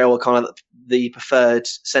Gabriel are kind of the preferred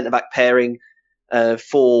centre-back pairing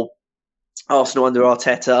for Arsenal under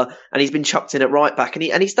Arteta, and he's been chucked in at right back,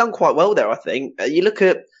 and he's done quite well there, I think. You look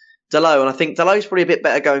at Delo, and I think Delo's probably a bit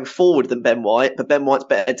better going forward than Ben White, but Ben White's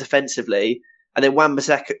better defensively. And then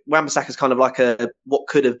Wan-Bissaka's kind of like what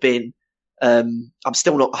could have been. I'm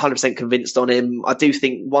still not 100% convinced on him. I do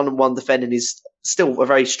think 1-on-1 defending is still a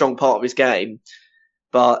very strong part of his game.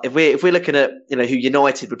 But if we're looking at, you know, who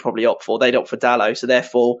United would probably opt for, they'd opt for Dalot. So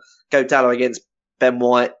therefore, go Dalot against Ben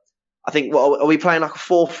White. I think, are we playing like a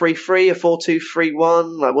 4-3-3, a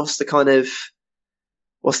 4-2-3-1? Like, what's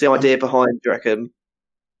the idea behind, do you reckon?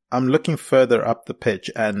 I'm looking further up the pitch,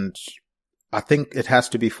 and I think it has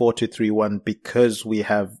to be 4-2-3-1 because we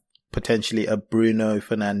have potentially a Bruno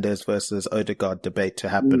Fernandes versus Odegaard debate to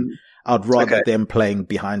happen. I'd rather them playing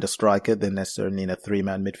behind a striker than necessarily in a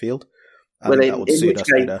 3-man midfield. That would suit us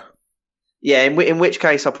better. Yeah, in which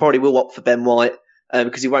case I probably will opt for Ben White.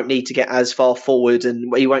 Because he won't need to get as far forward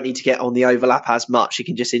and he won't need to get on the overlap as much. He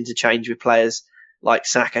can just interchange with players like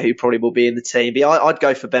Sacko, who probably will be in the team. But I'd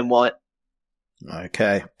go for Ben White.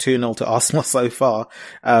 Okay. 2-0 to Arsenal so far.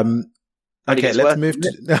 Okay,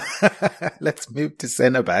 let's move to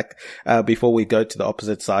centre back, before we go to the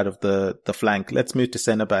opposite side of the flank. Let's move to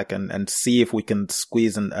centre back and see if we can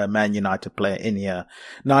squeeze a Man United player in here.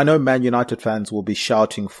 Now, I know Man United fans will be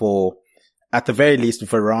shouting for, at the very least,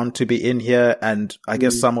 Varane to be in here. And I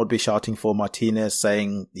guess some would be shouting for Martinez,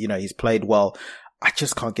 saying, you know, he's played well. I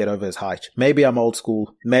just can't get over his height. Maybe I'm old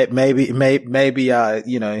school. Maybe, you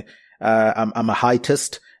know, I'm a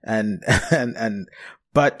heightist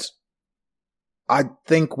but I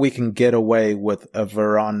think we can get away with a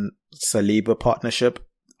Varane-Saliba partnership.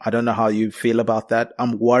 I don't know how you feel about that.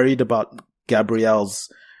 I'm worried about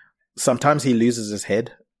Gabriel's, sometimes he loses his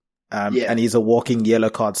head. And he's a walking yellow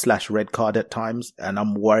card / red card at times. And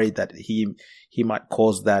I'm worried that he might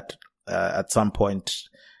cause that, at some point,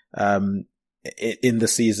 in the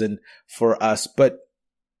season for us. But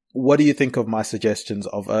what do you think of my suggestions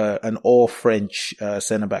of, an all French,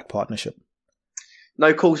 centre-back partnership?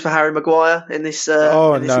 No calls for Harry Maguire in this,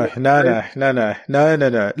 no.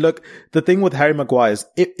 Look, the thing with Harry Maguire is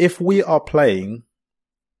if we are playing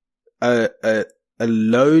a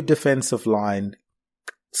low defensive line,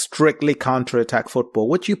 strictly counter-attack football,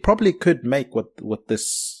 which you probably could make with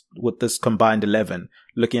this combined 11,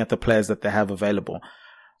 looking at the players that they have available.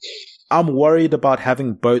 I'm worried about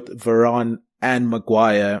having both Varane and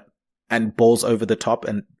Maguire and balls over the top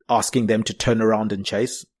and asking them to turn around and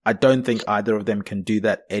chase. I don't think either of them can do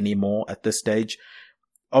that anymore at this stage.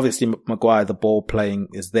 Obviously, Maguire, the ball playing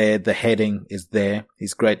is there. The heading is there.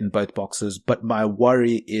 He's great in both boxes. But my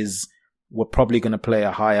worry is we're probably going to play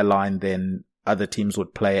a higher line than other teams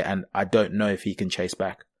would play, and I don't know if he can chase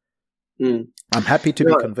back. I'm happy to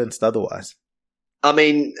be convinced otherwise. I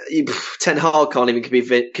mean, Ten Hag can't even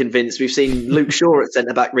be convinced. We've seen Luke Shaw at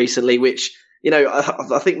centre-back recently, which, you know,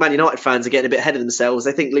 I think Man United fans are getting a bit ahead of themselves.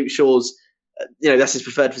 They think Luke Shaw's, you know, that's his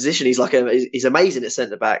preferred position. He's amazing at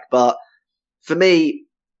centre-back. But for me,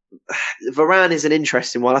 Varane is an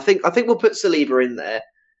interesting one. I think we'll put Saliba in there.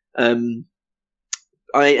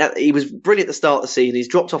 He was brilliant at the start of the season. He's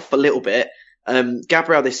dropped off a little bit.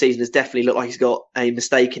 Gabriel this season has definitely looked like he's got a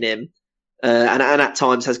mistake in him, and at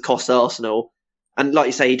times has cost Arsenal. And like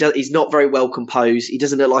you say, he's not very well composed. He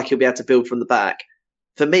doesn't look like he'll be able to build from the back.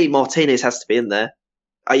 For me, Martinez has to be in there.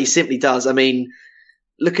 He simply does. I mean,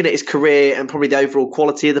 looking at his career and probably the overall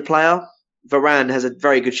quality of the player, Varane has a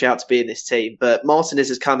very good shout to be in this team. But Martinez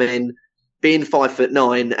has come in, being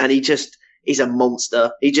 5'9", and he's a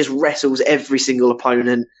monster. He just wrestles every single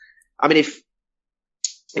opponent. I mean, if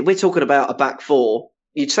we're talking about a back four,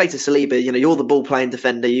 you'd say to Saliba, you know, you're the ball playing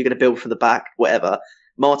defender, you're going to build from the back, whatever.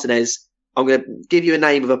 Martinez, I'm going to give you a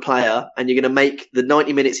name of a player and you're going to make the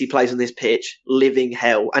 90 minutes he plays on this pitch living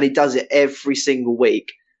hell. And he does it every single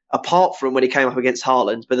week, apart from when he came up against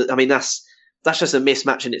Haaland. But I mean, that's just a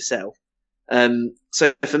mismatch in itself.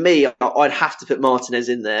 So for me, I'd have to put Martinez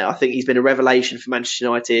in there. I think he's been a revelation for Manchester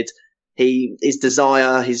United. His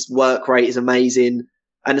desire, his work rate is amazing.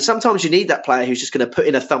 And sometimes you need that player who's just going to put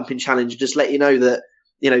in a thumping challenge and just let you know that,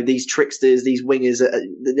 these tricksters, these wingers,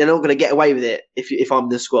 they're not going to get away with it if I'm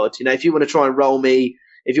the squad. If you want to try and roll me,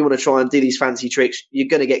 if you want to try and do these fancy tricks, you're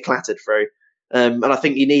going to get clattered through. And I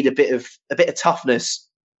think you need a bit of toughness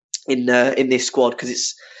in this squad,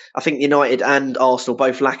 because I think United and Arsenal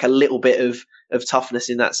both lack a little bit of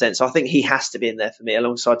toughness in that sense. So I think he has to be in there for me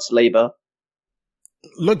alongside Saliba.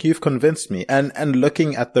 Look, you've convinced me. And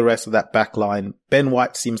looking at the rest of that back line, Ben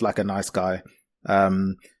White seems like a nice guy.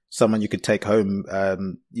 Someone you could take home,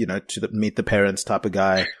 to meet the parents type of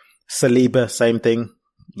guy. Saliba, same thing.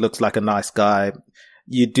 Looks like a nice guy.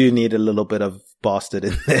 You do need a little bit of bastard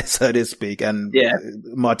in there, so to speak. And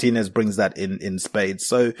Martinez brings that in spades.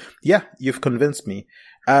 So yeah, you've convinced me.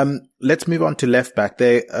 Let's move on to left back.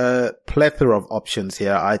 There are a plethora of options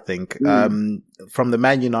here, I think. From the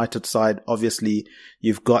Man United side, obviously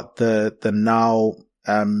you've got the now,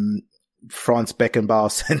 Franz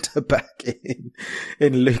Beckenbauer centre back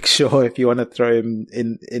in Luke Shaw, if you want to throw him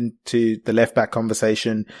into the left back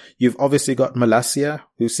conversation. You've obviously got Malacia,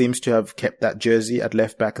 who seems to have kept that jersey at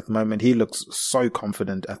left back at the moment. He looks so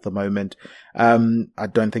confident at the moment. I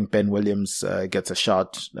don't think Ben Williams gets a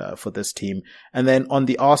shot for this team. And then on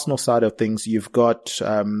the Arsenal side of things, you've got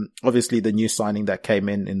obviously the new signing that came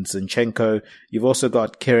in Zinchenko. You've also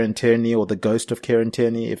got Kieran Tierney, or the ghost of Kieran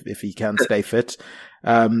Tierney, if he can stay fit.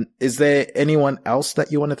 Is there anyone else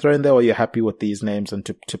that you want to throw in there, or are you happy with these names and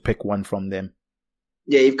to pick one from them?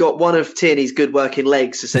 Yeah, you've got one of Tierney's good working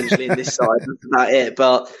legs essentially in this side. That's about it.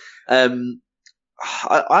 But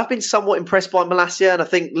I've been somewhat impressed by Malacia, and I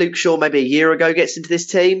think Luke Shaw maybe a year ago gets into this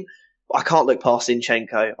team. I can't look past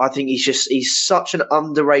Zinchenko. I think he's such an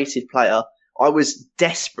underrated player. I was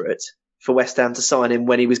desperate for West Ham to sign him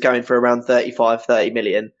when he was going for around 30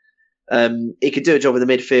 million. He could do a job in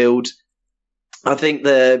the midfield. I think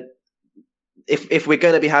if we're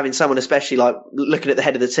going to be having someone, especially like looking at the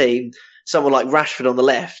head of the team, someone like Rashford on the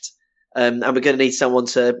left, and we're going to need someone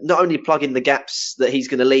to not only plug in the gaps that he's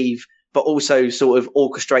going to leave, but also sort of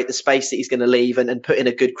orchestrate the space that he's going to leave and put in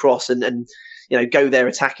a good cross and go there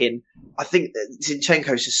attacking. I think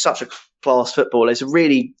Zinchenko is just such a class footballer. It's a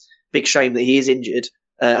really big shame that he is injured,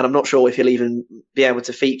 and I'm not sure if he'll even be able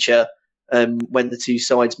to feature when the two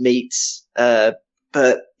sides meet.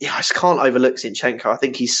 But yeah, I just can't overlook Zinchenko. I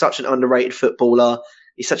think he's such an underrated footballer.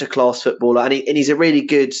 He's such a class footballer, and he's a really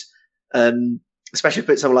good, especially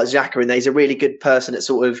put someone like Xhaka in there. He's a really good person at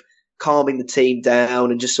sort of calming the team down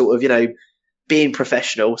and just sort of being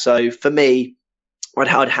professional. So for me,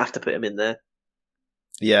 I'd have to put him in there.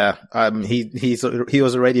 Yeah, he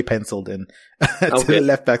was already penciled in to the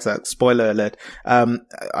left back side. Spoiler alert.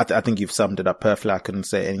 I think you've summed it up perfectly. I couldn't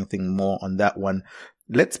say anything more on that one.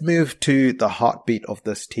 Let's move to the heartbeat of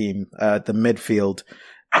this team, the midfield.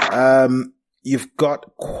 You've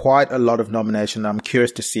got quite a lot of nomination. I'm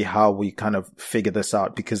curious to see how we kind of figure this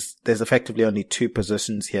out, because there's effectively only two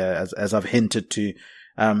positions here, as I've hinted to.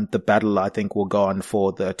 The battle, I think, will go on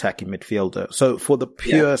for the attacking midfielder. So for the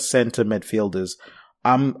pure center midfielders,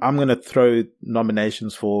 I'm going to throw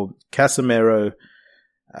nominations for Casemiro.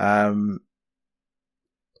 I'm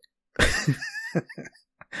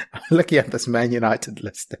looking at this Man United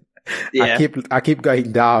list. Yeah. I keep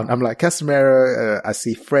going down. I'm like, Casemiro, I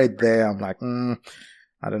see Fred there. I'm like,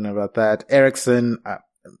 I don't know about that. Eriksen,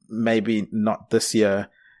 maybe not this year.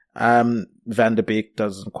 Van der Beek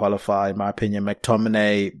doesn't qualify, in my opinion.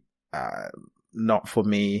 McTominay, not for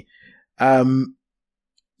me.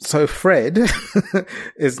 So Fred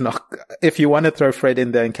is not, if you want to throw Fred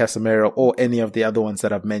in there and Casemiro or any of the other ones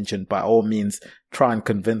that I've mentioned, by all means, try and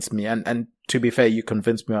convince me. And to be fair, you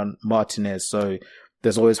convinced me on Martinez. So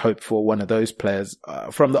there's always hope for one of those players.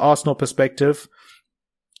 From the Arsenal perspective,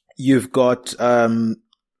 you've got,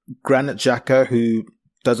 Granit Xhaka, who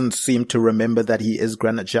doesn't seem to remember that he is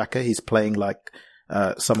Granit Xhaka. He's playing like,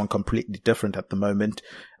 someone completely different at the moment.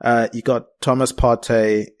 You got Thomas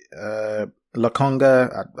Partey,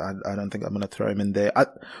 Lokonga, I don't think I'm going to throw him in there. I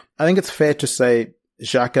think it's fair to say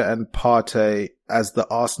Xhaka and Partey as the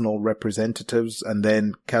Arsenal representatives, and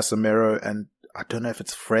then Casemiro and I don't know if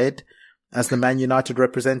it's Fred as the Man United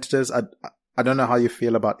representatives. I don't know how you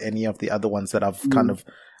feel about any of the other ones that I've kind of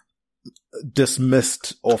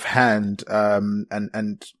dismissed offhand,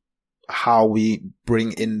 and how we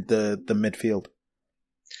bring in the midfield.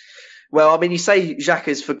 Well, I mean, you say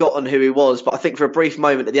Xhaka's forgotten who he was, but I think for a brief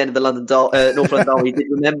moment at the end of the North London Derby, he did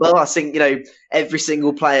remember. I think, every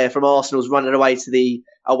single player from Arsenal's running away to the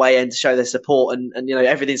away end to show their support, and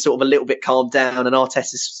everything's sort of a little bit calmed down, and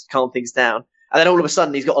Arteta's calmed things down. And then all of a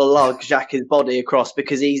sudden, he's got to lug Xhaka's body across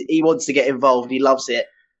because he wants to get involved. He loves it.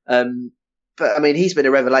 But I mean, he's been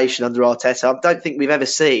a revelation under Arteta. I don't think we've ever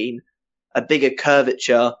seen a bigger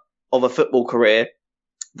curvature of a football career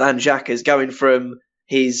than Xhaka's, going from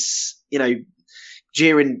his,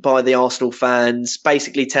 jeering by the Arsenal fans,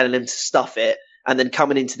 basically telling them to stuff it, and then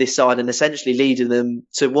coming into this side and essentially leading them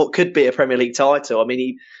to what could be a Premier League title. I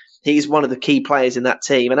mean, he's one of the key players in that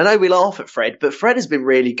team. And I know we laugh at Fred, but Fred has been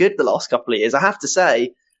really good the last couple of years. I have to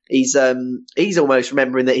say, he's almost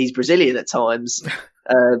remembering that he's Brazilian at times.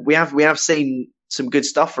 We have seen some good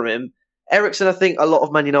stuff from him. Eriksen, I think a lot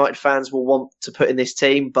of Man United fans will want to put in this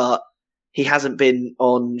team, but he hasn't been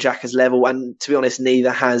on Xhaka's level. And to be honest,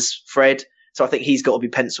 neither has Fred. So I think he's got to be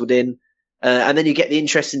penciled in. And then you get the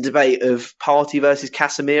interesting debate of Partey versus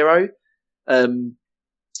Casemiro. I mean,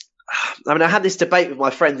 I had this debate with my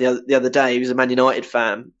friend the other day, who's a Man United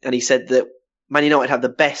fan, and he said that Man United have the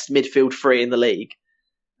best midfield three in the league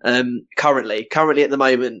currently at the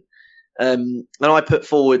moment. And I put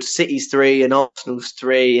forward City's three and Arsenal's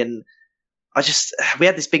three, and we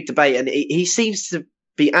had this big debate, and he seems to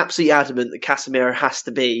be absolutely adamant that Casemiro has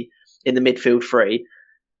to be in the midfield three.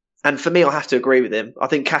 And for me, I have to agree with him. I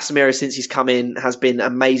think Casemiro, since he's come in, has been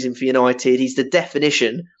amazing for United. He's the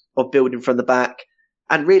definition of building from the back.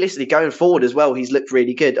 And realistically, going forward as well, he's looked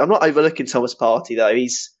really good. I'm not overlooking Thomas Partey, though.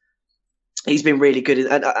 He's been really good.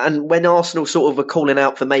 And when Arsenal sort of were calling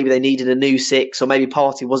out for maybe they needed a new six, or maybe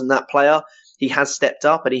Partey wasn't that player, he has stepped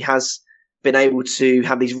up and he has been able to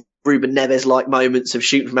have these Ruben Neves-like moments of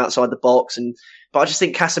shooting from outside the box. But I just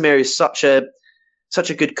think Casemiro is such a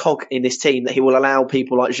good cog in this team that he will allow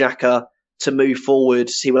people like Xhaka to move forward.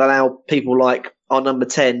 He will allow people like our number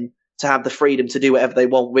 10 to have the freedom to do whatever they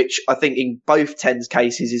want, which I think in both 10's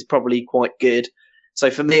cases is probably quite good. So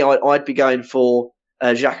for me, I'd be going for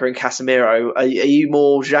Xhaka and Casemiro. Are you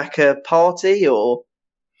more Xhaka Partey or?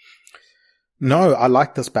 No, I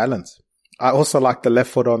like this balance. I also like the left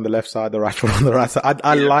foot on the left side, the right foot on the right side.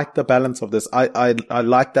 I like the balance of this. I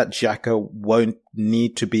like that Xhaka won't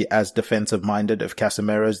need to be as defensive minded if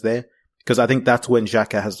Casemiro's there, because I think that's when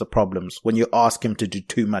Xhaka has the problems, when you ask him to do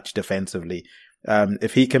too much defensively.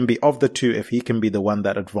 If he can be of the two, if he can be the one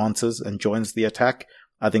that advances and joins the attack,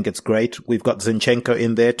 I think it's great. We've got Zinchenko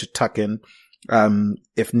in there to tuck in,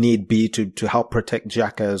 if need be, to help protect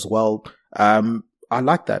Xhaka as well. I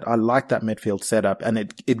like that. I like that midfield setup, and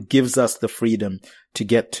it gives us the freedom to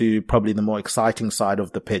get to probably the more exciting side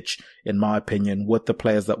of the pitch, in my opinion, with the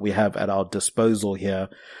players that we have at our disposal here.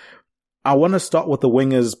 I want to start with the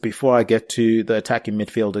wingers before I get to the attacking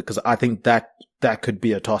midfielder, because I think that could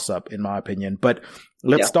be a toss-up, in my opinion. But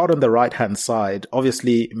let's start on the right-hand side.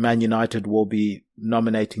 Obviously, Man United will be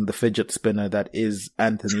nominating the fidget spinner that is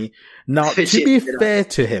Anthony. Now, to be fair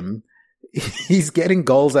to him, he's getting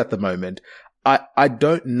goals at the moment. I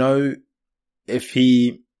don't know if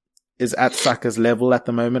he is at Saka's level at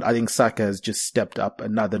the moment. I think Saka has just stepped up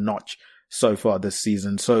another notch so far this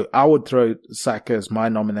season. So I would throw Saka as my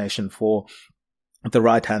nomination for the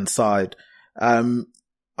right-hand side.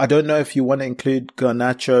 I don't know if you want to include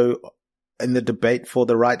Garnacho in the debate for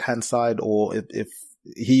the right-hand side, or if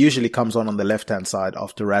he usually comes on the left-hand side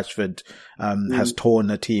after Rashford has torn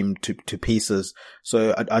the team to pieces.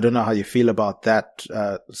 So I don't know how you feel about that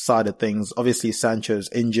side of things. Obviously, Sancho's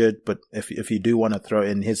injured, but if you do want to throw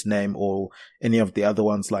in his name or any of the other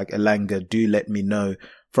ones like Elanga, do let me know.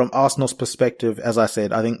 From Arsenal's perspective, as I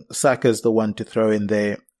said, I think Saka's the one to throw in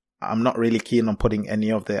there. I'm not really keen on putting any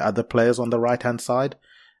of the other players on the right-hand side.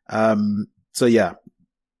 So yeah.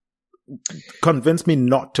 Convince me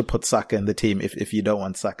not to put Saka in the team if you don't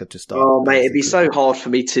want Saka to start. Oh, mate, it'd be so hard for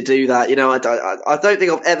me to do that. I don't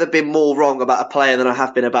think I've ever been more wrong about a player than I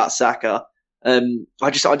have been about Saka. I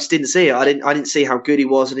just didn't see it. I didn't see how good he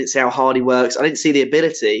was. I didn't see how hard he works. I didn't see the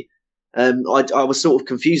ability. I was sort of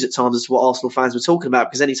confused at times as to what Arsenal fans were talking about,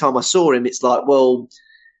 because anytime I saw him, it's like, well,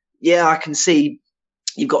 yeah, I can see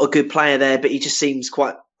you've got a good player there, but he just seems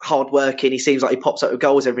quite hard working. He seems like he pops up with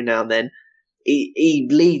goals every now and then. He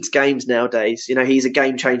leads games nowadays. He's a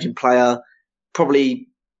game-changing player. Probably,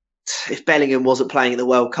 if Bellingham wasn't playing at the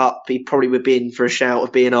World Cup, he probably would be in for a shout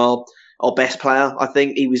of being our best player. I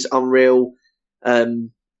think he was unreal.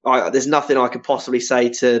 There's nothing I could possibly say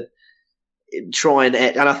to try and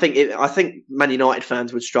I think Man United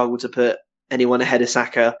fans would struggle to put anyone ahead of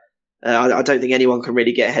Saka. I don't think anyone can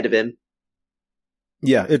really get ahead of him.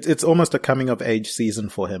 Yeah, it's almost a coming-of-age season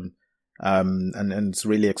for him. And it's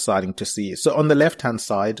really exciting to see. So on the left-hand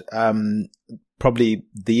side, probably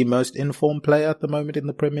the most informed player at the moment in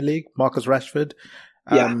the Premier League, Marcus Rashford.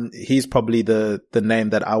 He's probably the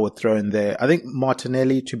name that I would throw in there. I think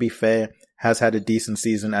Martinelli, to be fair, has had a decent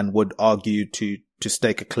season and would argue to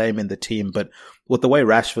stake a claim in the team. But with the way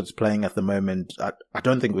Rashford's playing at the moment, I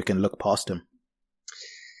don't think we can look past him.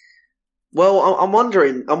 Well, I'm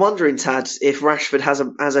wondering, Tad, if Rashford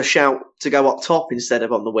has a shout to go up top instead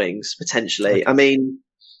of on the wings, potentially. Okay. I mean,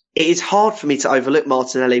 it is hard for me to overlook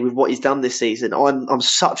Martinelli with what he's done this season. I'm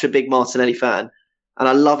such a big Martinelli fan, and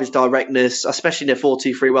I love his directness, especially in a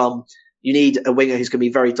 4-2-3-1. You need a winger who's going to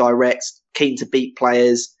be very direct, keen to beat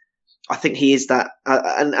players. I think he is that.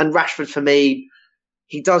 And Rashford, for me,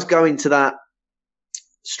 he does go into that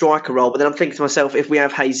striker role. But then I'm thinking to myself, if we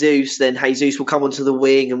have Jesus, then Jesus will come onto the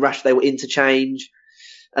wing and Rashford, they will interchange.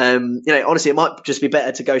 Honestly, it might just be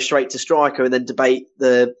better to go straight to striker and then debate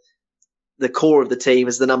the core of the team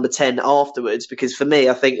as the number 10 afterwards. Because for me,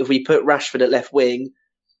 I think if we put Rashford at left wing,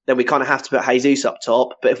 then we kind of have to put Jesus up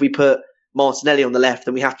top. But if we put Martinelli on the left,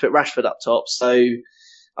 then we have to put Rashford up top. So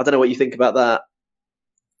I don't know what you think about that.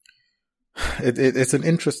 It's an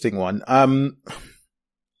interesting one.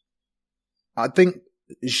 I think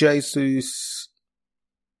Jesus,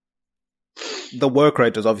 the work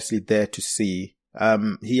rate is obviously there to see.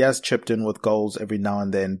 He has chipped in with goals every now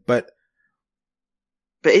and then, but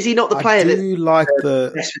is he not the player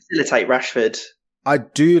that best facilitate Rashford? I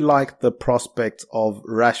do like the prospect of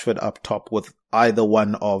Rashford up top with either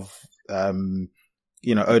one of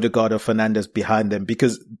Odegaard or Fernandes behind them,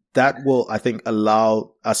 because that will, I think,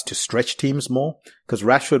 allow us to stretch teams more, because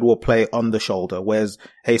Rashford will play on the shoulder, whereas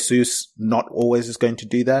Jesus not always is going to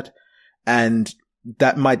do that. And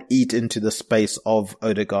that might eat into the space of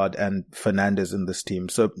Odegaard and Fernandes in this team.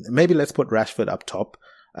 So maybe let's put Rashford up top.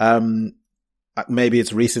 Maybe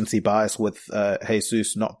it's recency bias with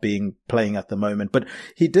Jesus not playing at the moment, but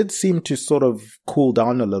he did seem to sort of cool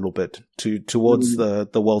down a little bit towards the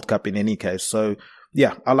World Cup in any case. So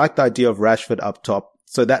yeah, I like the idea of Rashford up top.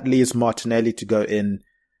 So that leaves Martinelli to go in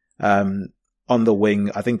on the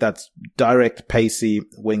wing. I think that's direct, pacey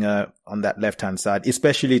winger on that left-hand side,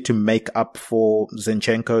 especially to make up for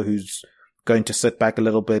Zinchenko, who's going to sit back a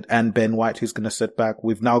little bit, and Ben White, who's going to sit back.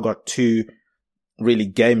 We've now got two really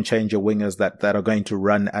game-changer wingers that are going to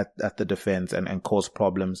run at the defense and cause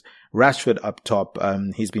problems. Rashford up top,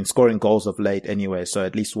 he's been scoring goals of late anyway, so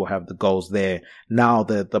at least we'll have the goals there. Now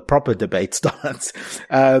the proper debate starts.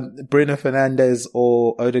 Bruno Fernandes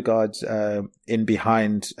or Odegaard in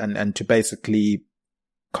behind and to basically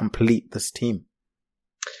complete this team.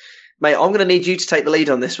 Mate, I'm going to need you to take the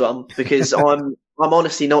lead on this one, because I'm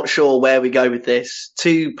honestly not sure where we go with this.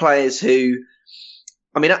 Two players who,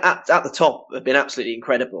 I mean, at the top have been absolutely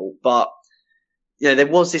incredible, but there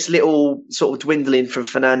was this little sort of dwindling from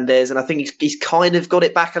Fernandes, and I think he's kind of got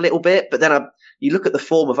it back a little bit. But then you look at the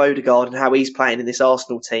form of Odegaard and how he's playing in this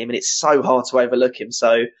Arsenal team, and it's so hard to overlook him.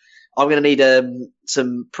 So I'm going to need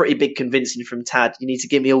some pretty big convincing from Tad. You need to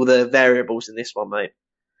give me all the variables in this one, mate.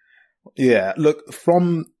 Yeah, look,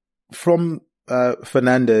 from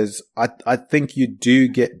Fernandes, I think you do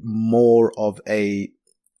get more of a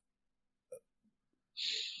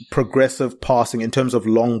progressive passing in terms of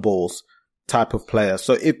long balls type of player.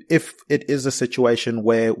 So if it is a situation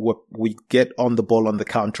where we get on the ball on the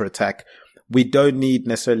counter attack, we don't need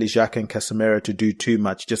necessarily Sacko and Casemiro to do too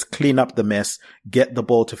much. Just clean up the mess, get the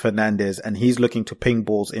ball to Fernandes, and he's looking to ping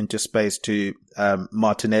balls into space to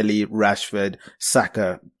Martinelli, Rashford,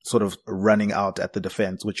 Sacko, sort of running out at the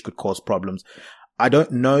defense, which could cause problems. I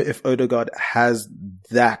don't know if Odegaard has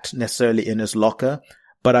that necessarily in his locker,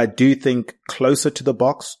 but I do think closer to the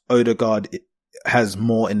box, Odegaard has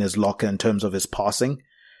more in his locker in terms of his passing.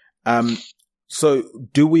 So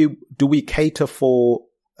do we cater for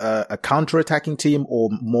a counter-attacking team or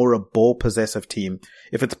more a ball-possessive team?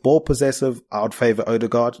 If it's ball-possessive, I would favor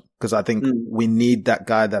Odegaard, because I think we need that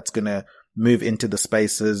guy that's going to move into the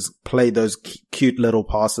spaces, play those cute little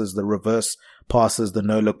passes, the reverse passes, the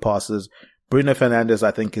no-look passes. Bruno Fernandes,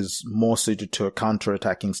 I think, is more suited to a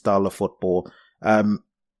counter-attacking style of football.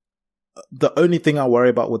 The only thing I worry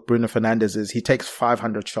about with Bruno Fernandes is he takes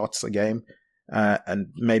 500 shots a game, and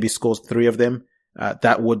maybe scores 3 of them.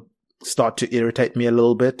 That would start to irritate me a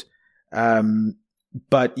little bit.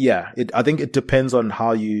 But yeah, I think it depends on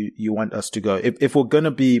how you want us to go. If we're going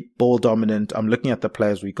to be ball dominant, I'm looking at the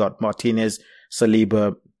players we got: Martinez,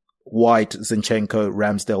 Saliba, White, Zinchenko,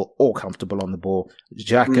 Ramsdale, all comfortable on the ball.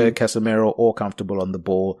 Xhaka, Casemiro, all comfortable on the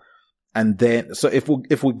ball. And then, so if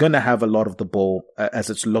we're going to have a lot of the ball, as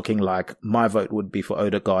it's looking like, my vote would be for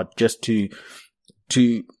Odegaard, just to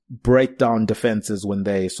break down defenses when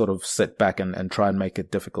they sort of sit back and try and make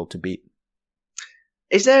it difficult to beat.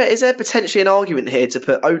 Is there potentially an argument here to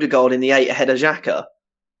put Odegaard in the 8 ahead of Xhaka?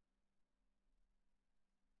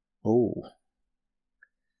 Oh,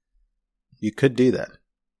 you could do that.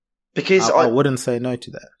 Because I wouldn't say no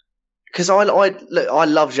to that. because I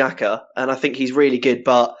love Xhaka and I think he's really good,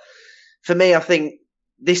 but for me, I think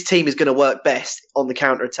this team is going to work best on the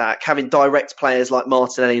counter attack, having direct players like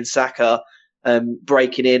Martinelli and Sacko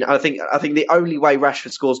breaking in. I think the only way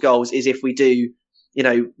Rashford scores goals is if we do,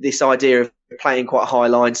 this idea of playing quite a high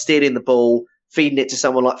line, stealing the ball, feeding it to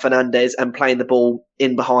someone like Fernandes and playing the ball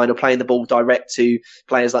in behind or playing the ball direct to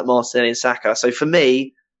players like Martinelli and Sacko. So for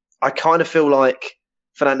me, I kind of feel like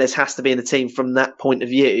Fernandes has to be in the team from that point of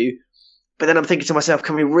view. But then I'm thinking to myself,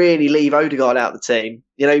 can we really leave Odegaard out of the team?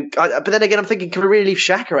 But then again, I'm thinking, can we really leave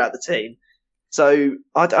Xhaka out of the team? So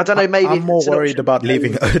I don't know. Maybe I'm more worried about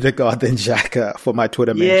leaving Odegaard than Xhaka for my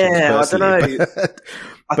Twitter mentions. Yeah, personally.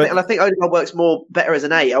 I don't know. I think Odegaard works better as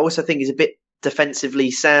an 8. I also think he's a bit defensively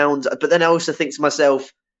sound. But then I also think to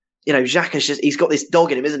myself, Xhaka's he's got this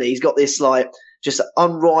dog in him, isn't he? He's got this just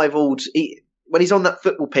unrivaled. When he's on that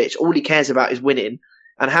football pitch, all he cares about is winning.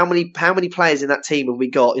 And how many players in that team have we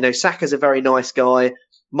got? Saka's a very nice guy,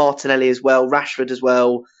 Martinelli as well, Rashford as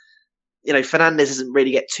well. Fernandes doesn't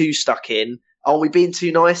really get too stuck in. Are we being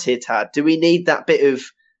too nice here, Tad? Do we need that bit of,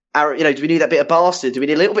 do we need that bit of bastard? Do we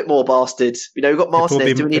need a little bit more bastard? We've got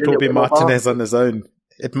Martinez. It will be Martinez on his own.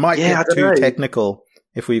 It might get too technical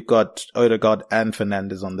if we've got Odegaard and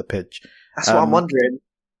Fernandes on the pitch. That's what I'm wondering.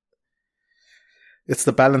 It's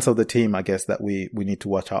the balance of the team, I guess, that we need to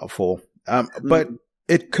watch out for. But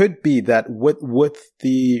it could be that with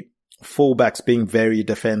the fullbacks being very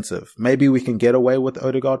defensive, maybe we can get away with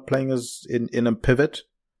Odegaard playing as in a pivot.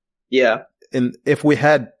 Yeah. If we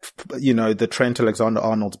had, the Trent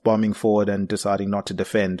Alexander-Arnold's bombing forward and deciding not to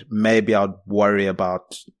defend, maybe I'd worry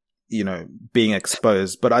about, being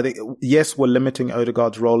exposed. But I think, yes, we're limiting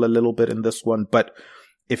Odegaard's role a little bit in this one, but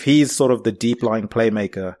if he's sort of the deep lying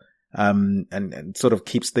playmaker, and sort of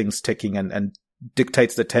keeps things ticking and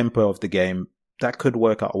dictates the tempo of the game, that could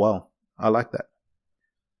work out well. I like that.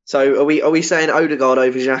 So are we saying Odegaard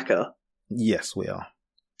over Xhaka? Yes, we are.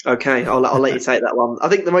 Okay, I'll let you take that one. I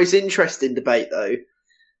think the most interesting debate, though,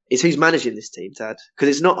 is who's managing this team, Tad. Because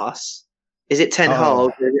it's not us. Is it Ten Hag or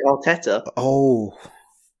is it Arteta? Oh.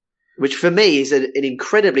 Which for me is an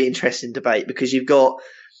incredibly interesting debate because you've got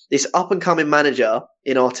this up-and-coming manager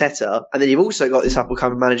in Arteta, and then you've also got this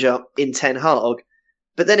up-and-coming manager in Ten Hag.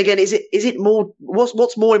 But then again, is it more?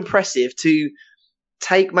 What's more impressive, to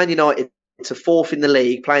take Man United to 4th in the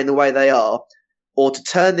league, playing the way they are, or to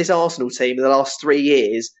turn this Arsenal team in the last 3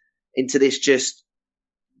 years into this just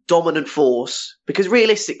dominant force? Because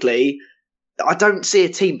realistically, I don't see a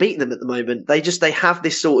team beating them at the moment. They have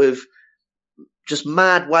this sort of just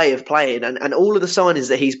mad way of playing, and all of the signings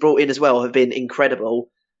that he's brought in as well have been incredible.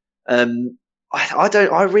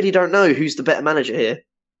 I really don't know who's the better manager here.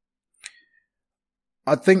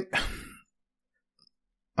 I think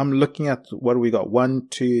I'm looking at what we got. 1,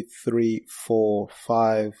 2, 3, 4,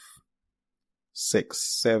 5,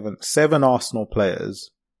 6, 7 Arsenal players,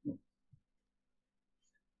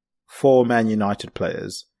 4 Man United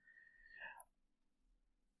players.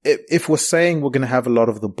 If we're saying we're going to have a lot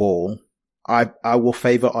of the ball, I will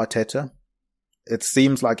favor Arteta. It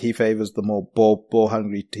seems like he favors the more ball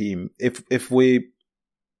hungry team. If we're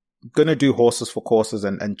going to do horses for courses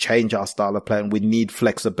and change our style of play, and we need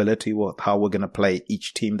flexibility with how we're going to play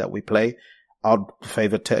each team that we play, I'd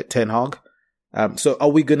favor Ten Hag. So are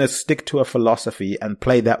we going to stick to a philosophy and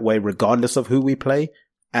play that way regardless of who we play,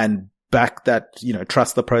 and back that,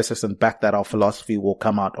 trust the process and back that our philosophy will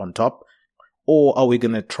come out on top? Or are we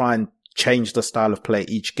going to try and change the style of play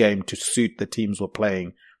each game to suit the teams we're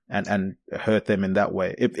playing and hurt them in that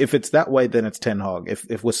way? If it's that way, then it's Ten Hag.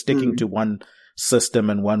 If we're sticking to one system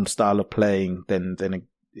and one style of playing, then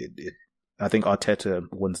I think Arteta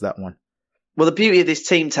wins that one. Well, the beauty of this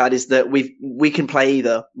team, Tad, is that we can play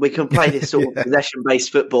either. We can play this sort of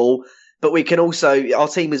possession-based football, but we can also, our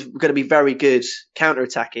team is going to be very good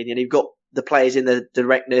counter-attacking. You've got the players in the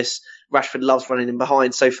directness. Rashford loves running in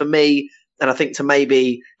behind. So for me, and I think to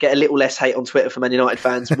maybe get a little less hate on Twitter from Man United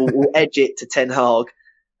fans, we'll edge it to Ten Hag.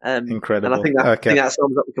 Incredible. And I think that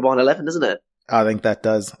sums up the combined 11, doesn't it? I think that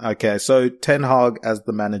does. Okay, so Ten Hag as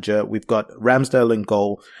the manager. We've got Ramsdale in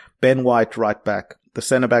goal, Ben White right back. The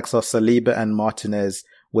centre-backs are Saliba and Martinez,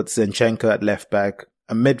 with Zinchenko at left back.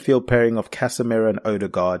 A midfield pairing of Casemiro and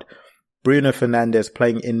Odegaard. Bruno Fernandes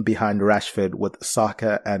playing in behind Rashford, with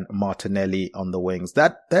Sacko and Martinelli on the wings.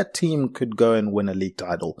 That team could go and win a league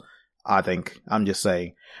title, I think. I'm just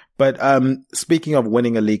saying. But speaking of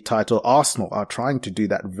winning a league title, Arsenal are trying to do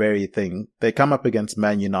that very thing. They come up against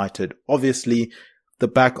Man United. Obviously, the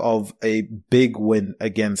back of a big win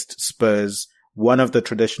against Spurs, one of the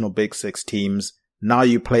traditional Big Six teams. Now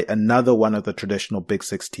you play another one of the traditional Big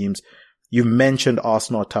Six teams. You mentioned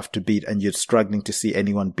Arsenal are tough to beat and you're struggling to see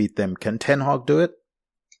anyone beat them. Can Ten Hag do it?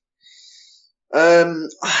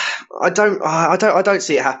 I don't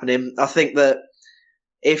see it happening. I think that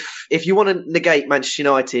if you want to negate Manchester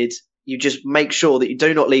United, you just make sure that you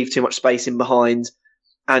do not leave too much space in behind.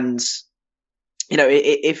 And, you know,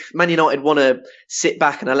 if Man United want to sit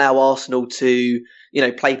back and allow Arsenal to, you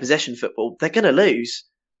know, play possession football, they're going to lose.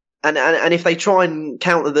 And if they try and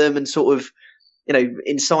counter them and sort of, you know,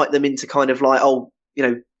 incite them into kind of like, oh, you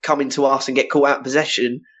know, come into us and get caught out of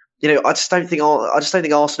possession, you know, I just don't think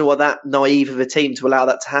Arsenal are that naive of a team to allow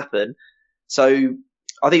that to happen. So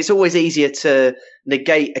I think it's always easier to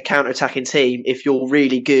negate a counter-attacking team if you're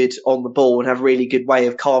really good on the ball and have a really good way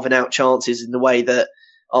of carving out chances in the way that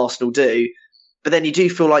Arsenal do. But then you do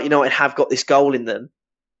feel like United have got this goal in them.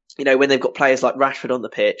 You know, when they've got players like Rashford on the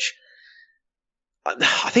pitch, I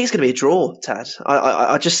think it's going to be a draw, Tad.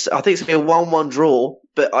 I think it's going to be a 1-1 draw,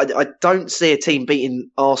 but I don't see a team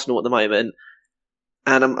beating Arsenal at the moment.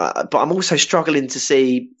 And but I'm also struggling to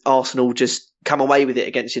see Arsenal just come away with it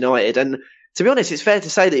against United. And to be honest, it's fair to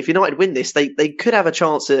say that if United win this, they could have a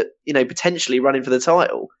chance at, you know, potentially running for the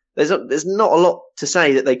title. There's not a lot to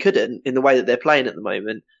say that they couldn't in the way that they're playing at the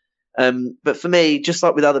moment. But for me, just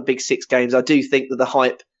like with other Big Six games, I do think that the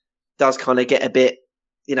hype does kind of get a bit,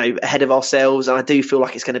 you know, ahead of ourselves. And I do feel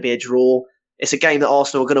like it's going to be a draw. It's a game that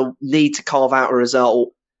Arsenal are going to need to carve out a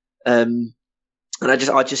result. And I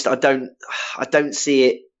don't see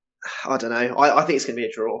it. I don't know. I think it's going to be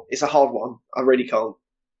a draw. It's a hard one. I really can't.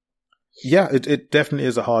 Yeah, it definitely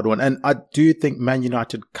is a hard one. And I do think Man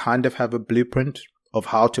United kind of have a blueprint of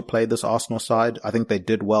how to play this Arsenal side. I think they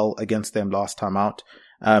did well against them last time out.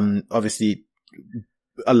 Obviously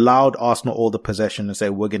allowed Arsenal all the possession and say,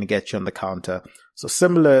 we're going to get you on the counter. So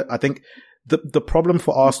similar, I think the problem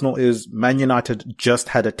for Arsenal is Man United just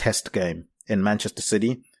had a test game in Manchester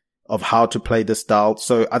City of how to play this style.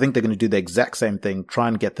 So I think they're going to do the exact same thing, try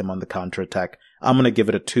and get them on the counter attack. I'm going to give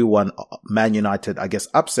it a 2-1 Man United, I guess,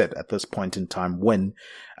 upset at this point in time win.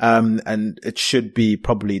 And it should be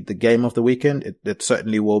probably the game of the weekend. It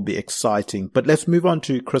certainly will be exciting. But let's move on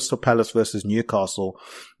to Crystal Palace versus Newcastle.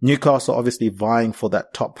 Newcastle obviously vying for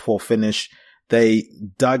that top 4 finish. They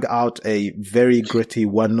dug out a very gritty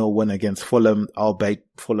 1-0 win against Fulham, albeit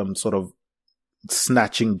Fulham sort of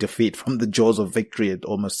snatching defeat from the jaws of victory. It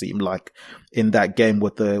almost seemed like in that game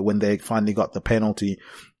when they finally got the penalty.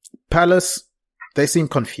 Palace, they seem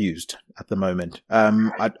confused at the moment.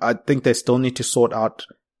 I think they still need to sort out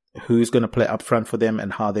who's going to play up front for them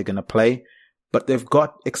and how they're going to play. But they've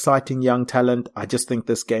got exciting young talent. I just think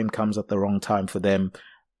this game comes at the wrong time for them.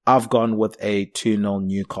 I've gone with a 2-0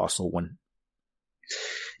 Newcastle win.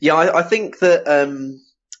 Yeah, I think that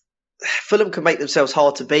Fulham can make themselves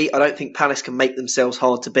hard to beat. I don't think Palace can make themselves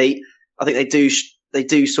hard to beat. I think they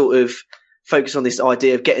do sort of focus on this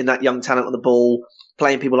idea of getting that young talent on the ball,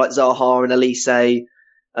 playing people like Zaha and Elise. I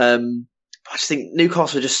just think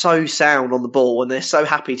Newcastle are just so sound on the ball, and they're so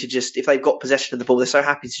happy to just, if they've got possession of the ball, they're so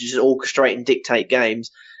happy to just orchestrate and dictate games.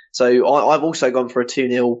 So I've also gone for a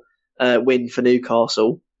 2-0 win for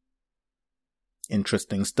Newcastle.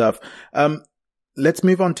 Interesting stuff. Let's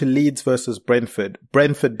move on to Leeds versus Brentford.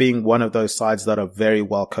 Brentford being one of those sides that are very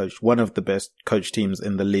well coached, one of the best coached teams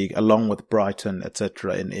in the league, along with Brighton,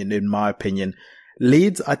 etc. In my opinion,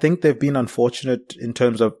 Leeds, I think they've been unfortunate in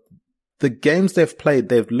terms of the games they've played.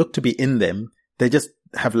 They've looked to be in them. They just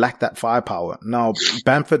have lacked that firepower. Now,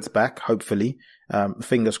 Bamford's back, hopefully.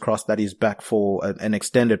 Fingers crossed that he's back for an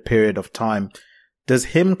extended period of time. Does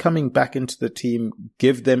him coming back into the team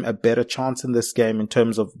give them a better chance in this game in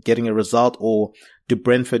terms of getting a result, or do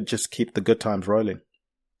Brentford just keep the good times rolling?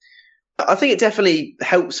 I think it definitely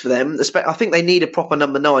helps for them. I think they need a proper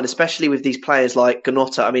number 9, especially with these players like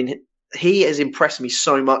Gnonto. I mean, he has impressed me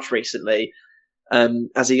so much recently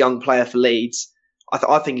as a young player for Leeds.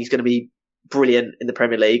 I think he's going to be brilliant in the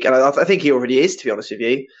Premier League, and I think he already is, to be honest with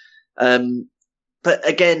you. But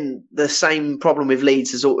again, the same problem with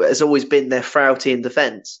Leeds has always been their frailty in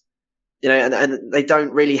defence. You know, and they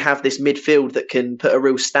don't really have this midfield that can put a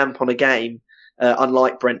real stamp on a game,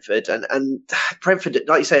 unlike Brentford. And Brentford,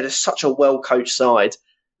 like you said, is such a well-coached side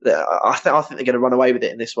that I think they're going to run away with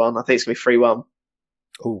it in this one. I think it's going to be 3-1.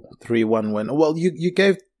 Oh, 3-1 win. Well, you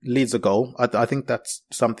gave Leeds a goal. I think that's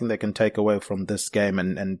something they can take away from this game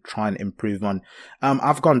and try and improve on.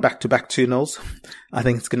 I've gone back-to-back 2-0s. I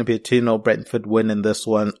think it's going to be a 2-0 Brentford win in this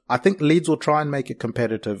one. I think Leeds will try and make it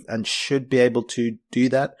competitive and should be able to do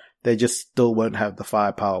that. They just still won't have the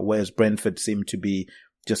firepower, whereas Brentford seem to be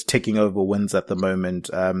just ticking over wins at the moment,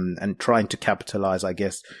 and trying to capitalize, I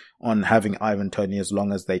guess, on having Ivan Toney as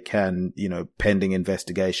long as they can, you know, pending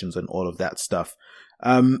investigations and all of that stuff.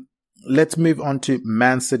 let's move on to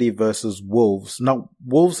Man City versus Wolves. Now,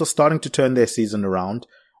 Wolves are starting to turn their season around.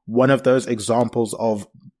 One of those examples of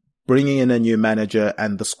bringing in a new manager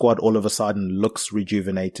and the squad all of a sudden looks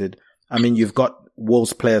rejuvenated. I mean, you've got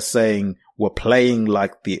Wolves players saying we're playing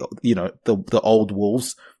like the old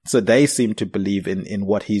Wolves. So they seem to believe in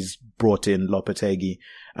what he's brought in, Lopetegui.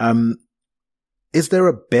 Is there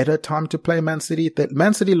a better time to play Man City? That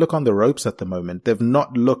Man City look on the ropes at the moment. They've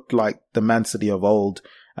not looked like the Man City of old.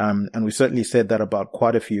 And we certainly said that about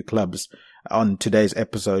quite a few clubs on today's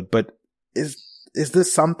episode. But is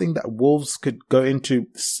this something that Wolves could go into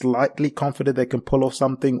slightly confident they can pull off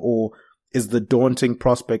something, or is the daunting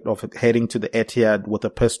prospect of heading to the Etihad with a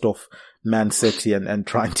pissed off Man City and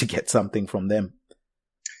trying to get something from them?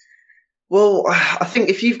 Well, I think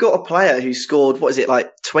if you've got a player who's scored,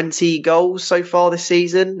 20 goals so far this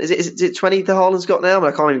season? Is it 20 that Haaland's got now?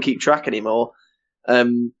 I can't even keep track anymore. But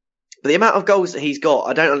the amount of goals that he's got,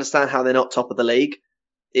 I don't understand how they're not top of the league.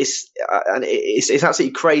 It's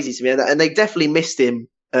absolutely crazy to me. And they definitely missed him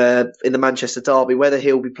in the Manchester derby. Whether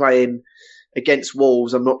he'll be playing against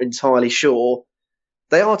Wolves, I'm not entirely sure.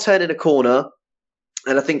 They are turning a corner,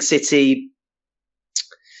 and I think City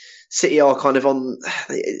are kind of on.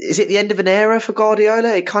 Is it the end of an era for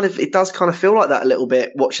Guardiola? It does kind of feel like that a little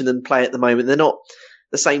bit watching them play at the moment. They're not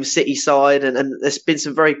the same City side, and there's been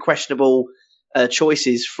some very questionable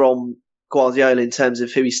choices from Guardiola in terms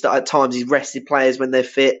of who at times he's rested players when they're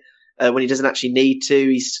fit, when he doesn't actually need to.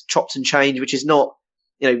 He's chopped and changed, which is not,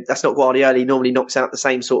 that's not Guardiola. He normally knocks out the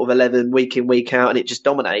same sort of 11 week in, week out, and it just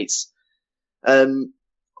dominates.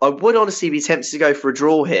 I would honestly be tempted to go for a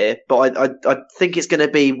draw here, but I think it's going to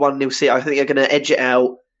be 1-0 City. I think they're going to edge it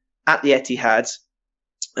out at the Etihad.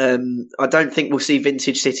 I don't think we'll see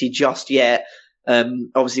vintage City just yet.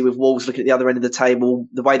 Obviously, with Wolves looking at the other end of the table,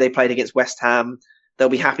 the way they played against West Ham, they'll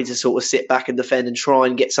be happy to sort of sit back and defend and try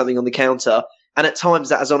and get something on the counter. And at times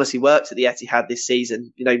that has honestly worked at the Etihad this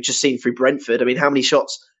season. Just seen through Brentford. I mean, how many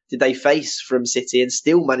shots did they face from City and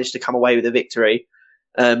still managed to come away with a victory?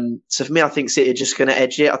 So for me, I think City are just going to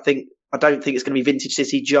edge it. I don't think it's going to be vintage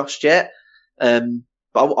City just yet. But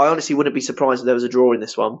I honestly wouldn't be surprised if there was a draw in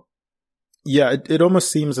this one. Yeah, it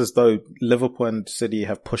almost seems as though Liverpool and City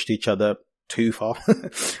have pushed each other too far.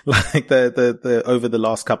 Like the over the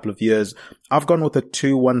last couple of years. I've gone with a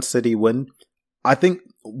 2-1 City win. I think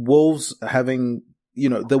Wolves having,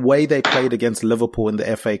 the way they played against Liverpool in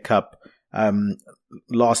the FA Cup,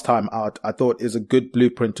 last time out, I thought is a good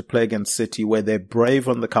blueprint to play against City, where they're brave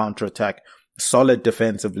on the counter-attack, solid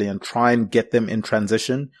defensively, and try and get them in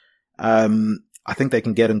transition. I think they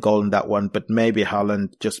can get a goal in that one, but maybe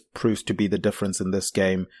Haaland just proves to be the difference in this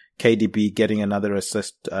game. KDB getting another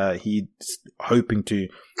assist. He's hoping to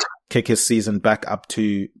kick his season back up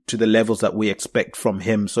to the levels that we expect from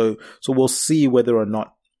him. So we'll see whether or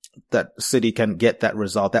not that City can get that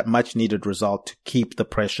result, that much needed result to keep the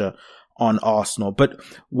pressure on Arsenal. But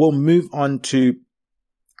we'll move on to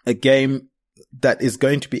a game that is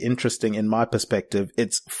going to be interesting in my perspective.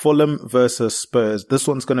 It's Fulham versus Spurs. This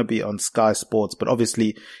one's going to be on Sky Sports, but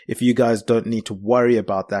obviously if you guys don't need to worry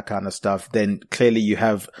about that kind of stuff, then clearly you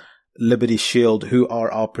have Liberty Shield, who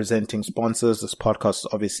are our presenting sponsors. This podcast is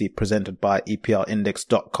obviously presented by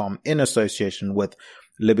EPLindex.com in association with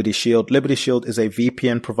Liberty Shield. Liberty Shield is a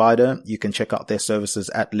VPN provider. You can check out their services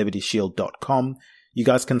at libertyshield.com. You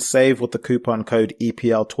guys can save with the coupon code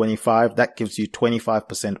EPL25. That gives you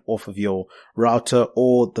 25% off of your router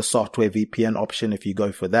or the software VPN option if you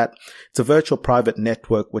go for that. It's a virtual private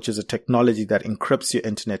network, which is a technology that encrypts your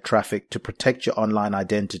internet traffic to protect your online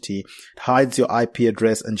identity. It hides your IP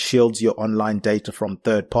address and shields your online data from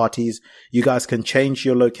third parties. You guys can change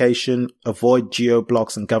your location, avoid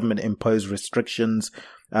geo-blocks and government-imposed restrictions.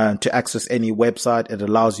 To access any website. It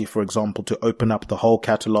allows you, for example, to open up the whole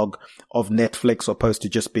catalog of Netflix, opposed to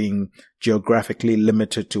just being geographically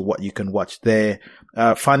limited to what you can watch there.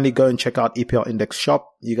 Finally, go and check out EPL Index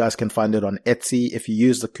Shop. You guys can find it on Etsy. If you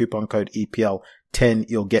use the coupon code EPL10,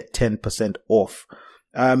 you'll get 10% off.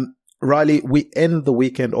 Riley, we end the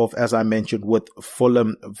weekend off, as I mentioned, with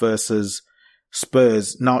Fulham versus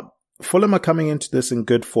Spurs. Now, Fulham are coming into this in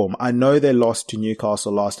good form. I know they lost to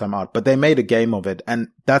Newcastle last time out, but they made a game of it. And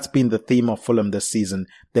that's been the theme of Fulham this season.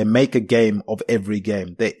 They make a game of every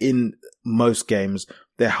game. They're in most games.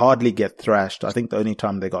 They hardly get thrashed. I think the only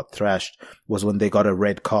time they got thrashed was when they got a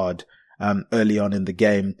red card early on in the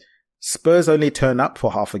game. Spurs only turn up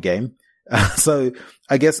for half a game. So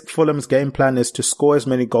I guess Fulham's game plan is to score as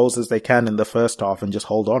many goals as they can in the first half and just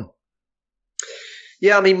hold on.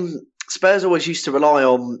 Yeah, I mean, Spurs always used to rely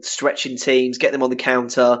on stretching teams, get them on the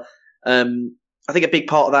counter. I think a big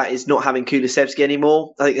part of that is not having Kulusevski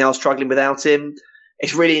anymore. I think they are struggling without him.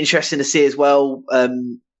 it's really interesting to see as well. I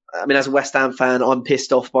mean, as a West Ham fan, I'm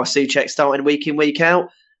pissed off by Souček starting week in, week out.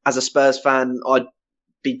 As a Spurs fan, I'd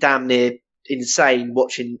be damn near insane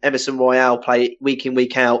watching Emerson Royale play week in,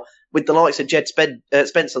 week out with the likes of Jed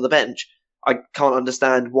Spence on the bench. I can't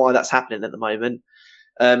understand why that's happening at the moment.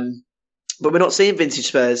 But we're not seeing vintage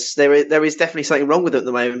Spurs. There is definitely something wrong with them at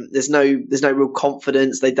the moment. There's no real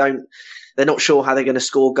confidence. They're not sure how they're going to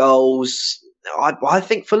score goals. I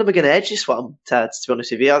think Fulham are going to edge this one, Tad, to be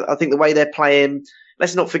honest with you. I think the way they're playing,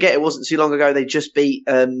 let's not forget it wasn't too long ago they just beat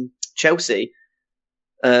Chelsea.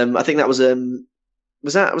 I think that was that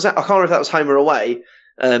I can't remember if that was home or away,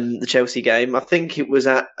 the Chelsea game. I think it was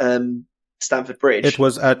at Stamford Bridge. It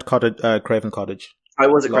was at Craven Cottage. Oh,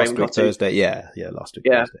 was it Craven Cottage? Thursday? Thursday, yeah, last week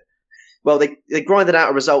yeah. Thursday. Well, they grinded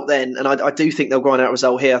out a result then, and I do think they'll grind out a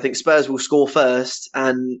result here. I think Spurs will score first,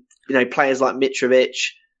 and players like Mitrovic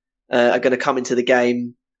are going to come into the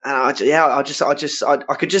game. And I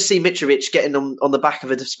could just see Mitrovic getting on the back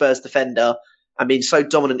of a Spurs defender and being so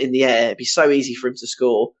dominant in the air. It'd be so easy for him to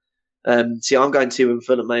score. So I'm going 2-1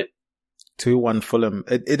 Fulham, mate. 2-1 Fulham.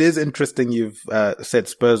 It is interesting you've said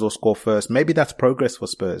Spurs will score first. Maybe that's progress for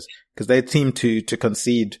Spurs because they seem to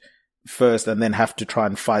concede first and then have to try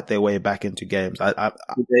and fight their way back into games.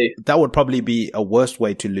 That would probably be a worse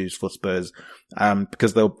way to lose for Spurs,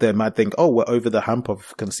 because they might think, oh, we're over the hump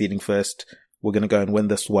of conceding first. We're going to go and win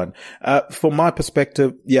this one. From my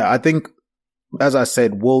perspective, I think, as I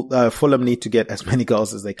said, Fulham need to get as many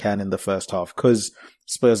goals as they can in the first half because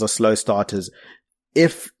Spurs are slow starters.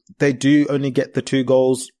 If they do only get the 2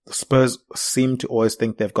 goals, Spurs seem to always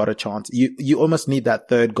think they've got a chance. You almost need that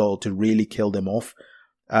third goal to really kill them off.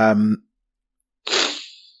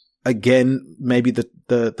 Again, maybe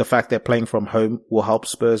the fact they're playing from home will help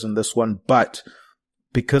Spurs in this one, but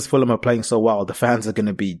because Fulham are playing so well, the fans are going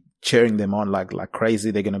to be cheering them on like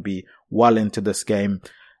crazy. They're going to be well into this game.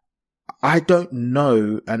 I don't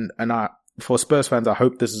know, and for Spurs fans, I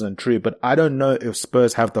hope this isn't true, but I don't know if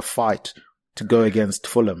Spurs have the fight to go against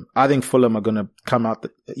Fulham. I think Fulham are going to come out,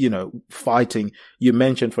 fighting. You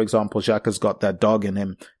mentioned, for example, Xhaka's got that dog in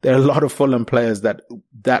him. There are a lot of Fulham players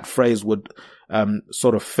that phrase would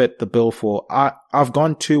sort of fit the bill for. I've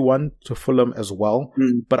gone 2-1 to Fulham as well,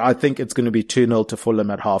 but I think it's going to be 2-0 to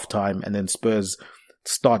Fulham at halftime, and then Spurs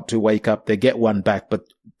start to wake up. They get one back, but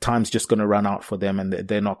time's just going to run out for them, and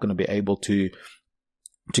they're not going to be able to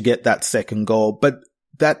get that second goal. But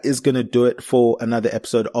that is going to do it for another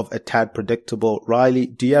episode of A Tad Predictable. Riley,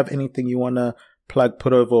 do you have anything you want to plug,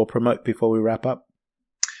 put over, or promote before we wrap up?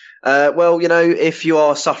 Well, if you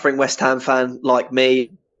are a suffering West Ham fan like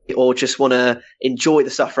me, or just want to enjoy the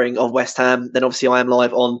suffering of West Ham, then obviously I am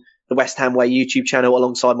live on the West Ham Way YouTube channel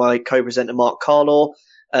alongside my co-presenter Mark Carlaw.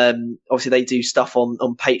 Obviously they do stuff on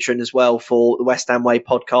Patreon as well for the West Ham Way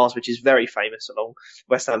podcast, which is very famous along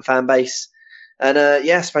West Ham fan base. And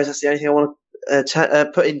I suppose that's the only thing I want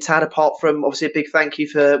to put in, Tad, apart from obviously a big thank you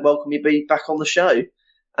for welcoming me back on the show.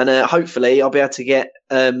 And hopefully I'll be able to get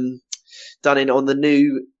done in on the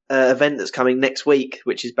new event that's coming next week,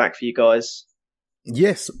 which is back for you guys.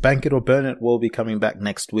 Yes, Bank It or Burn It will be coming back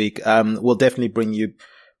next week. We'll definitely bring you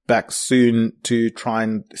back soon to try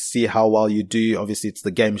and see how well you do. Obviously, it's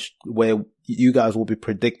the game where you guys will be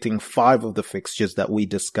predicting 5 of the fixtures that we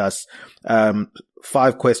discuss.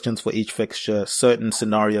 5 questions for each fixture, certain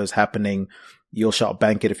scenarios happening. You'll shout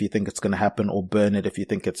bank it if you think it's going to happen, or burn it if you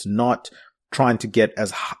think it's not. Trying to get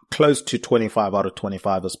as close to 25 out of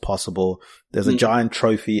 25 as possible. There's a giant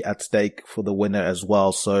trophy at stake for the winner as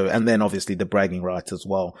well. So, and then obviously the bragging rights as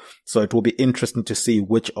well. So it will be interesting to see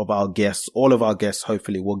which of our guests, all of our guests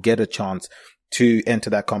hopefully, will get a chance to enter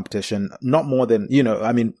that competition. Not more than,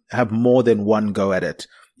 have more than one go at it.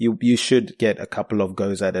 You should get a couple of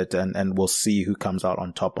goes at it, and we'll see who comes out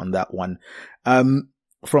on top on that one.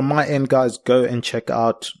 From my end, guys, go and check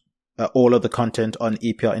out all of the content on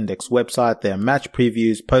EPL Index website. There are match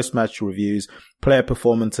previews, post-match reviews, player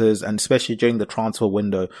performances, and especially during the transfer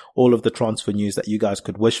window, all of the transfer news that you guys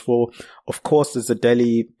could wish for. Of course, there's a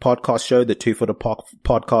daily podcast show, the Two Footer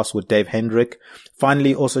podcast with Dave Hendrick.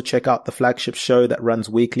 Finally, also check out the flagship show that runs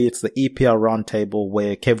weekly. It's the EPL Roundtable,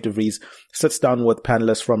 where Kev De Vries sits down with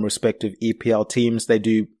panelists from respective EPL teams. They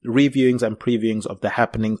do reviewings and previewings of the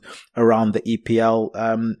happenings around the EPL.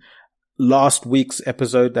 Last week's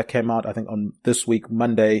episode that came out, I think on this week,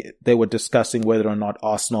 Monday, they were discussing whether or not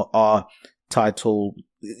Arsenal are title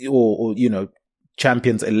or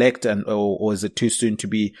champions elect, or is it too soon to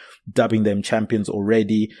be dubbing them champions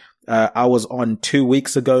already? I was on 2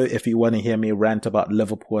 weeks ago. If you want to hear me rant about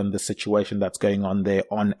Liverpool and the situation that's going on there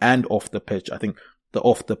on and off the pitch, I think the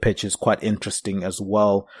off the pitch is quite interesting as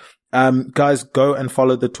well. Guys, go and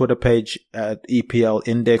follow the Twitter page at EPL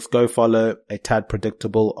Index. Go follow A Tad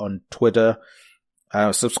Predictable on Twitter.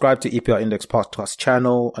 Subscribe to EPL Index podcast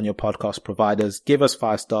channel on your podcast providers. Give us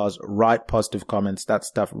 5 stars, write positive comments. That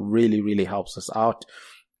stuff really, really helps us out.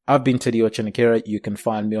 I've been Teddy Ochenikira. You can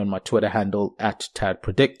find me on my Twitter handle at Tad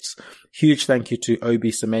Predicts. Huge thank you to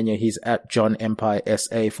Obi Semenya. He's at John Empire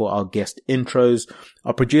SA for our guest intros.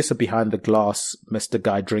 Our producer behind the glass, Mr.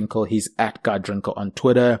 Guy Drinkle. He's at Guy Drinkle on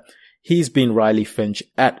Twitter. He's been Riley Finch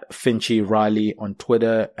at Finchy Riley on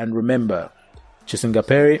Twitter. And remember,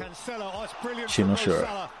 Chisingaperi,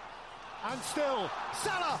 Shinoshura. And still,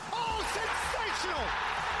 Salah, oh, sensational!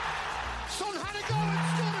 Son had a go and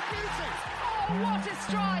scored a beauty! Oh, what a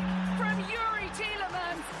strike from Yuri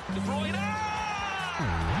Tielemans! De Bruyne!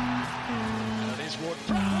 That is what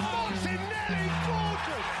Martinelli,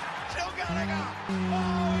 gorgeous! Still Gallagher!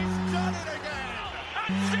 Oh, he's done it again!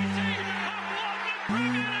 And City have won the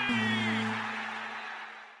Premier League!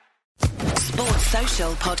 Sports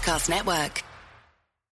Social Podcast Network.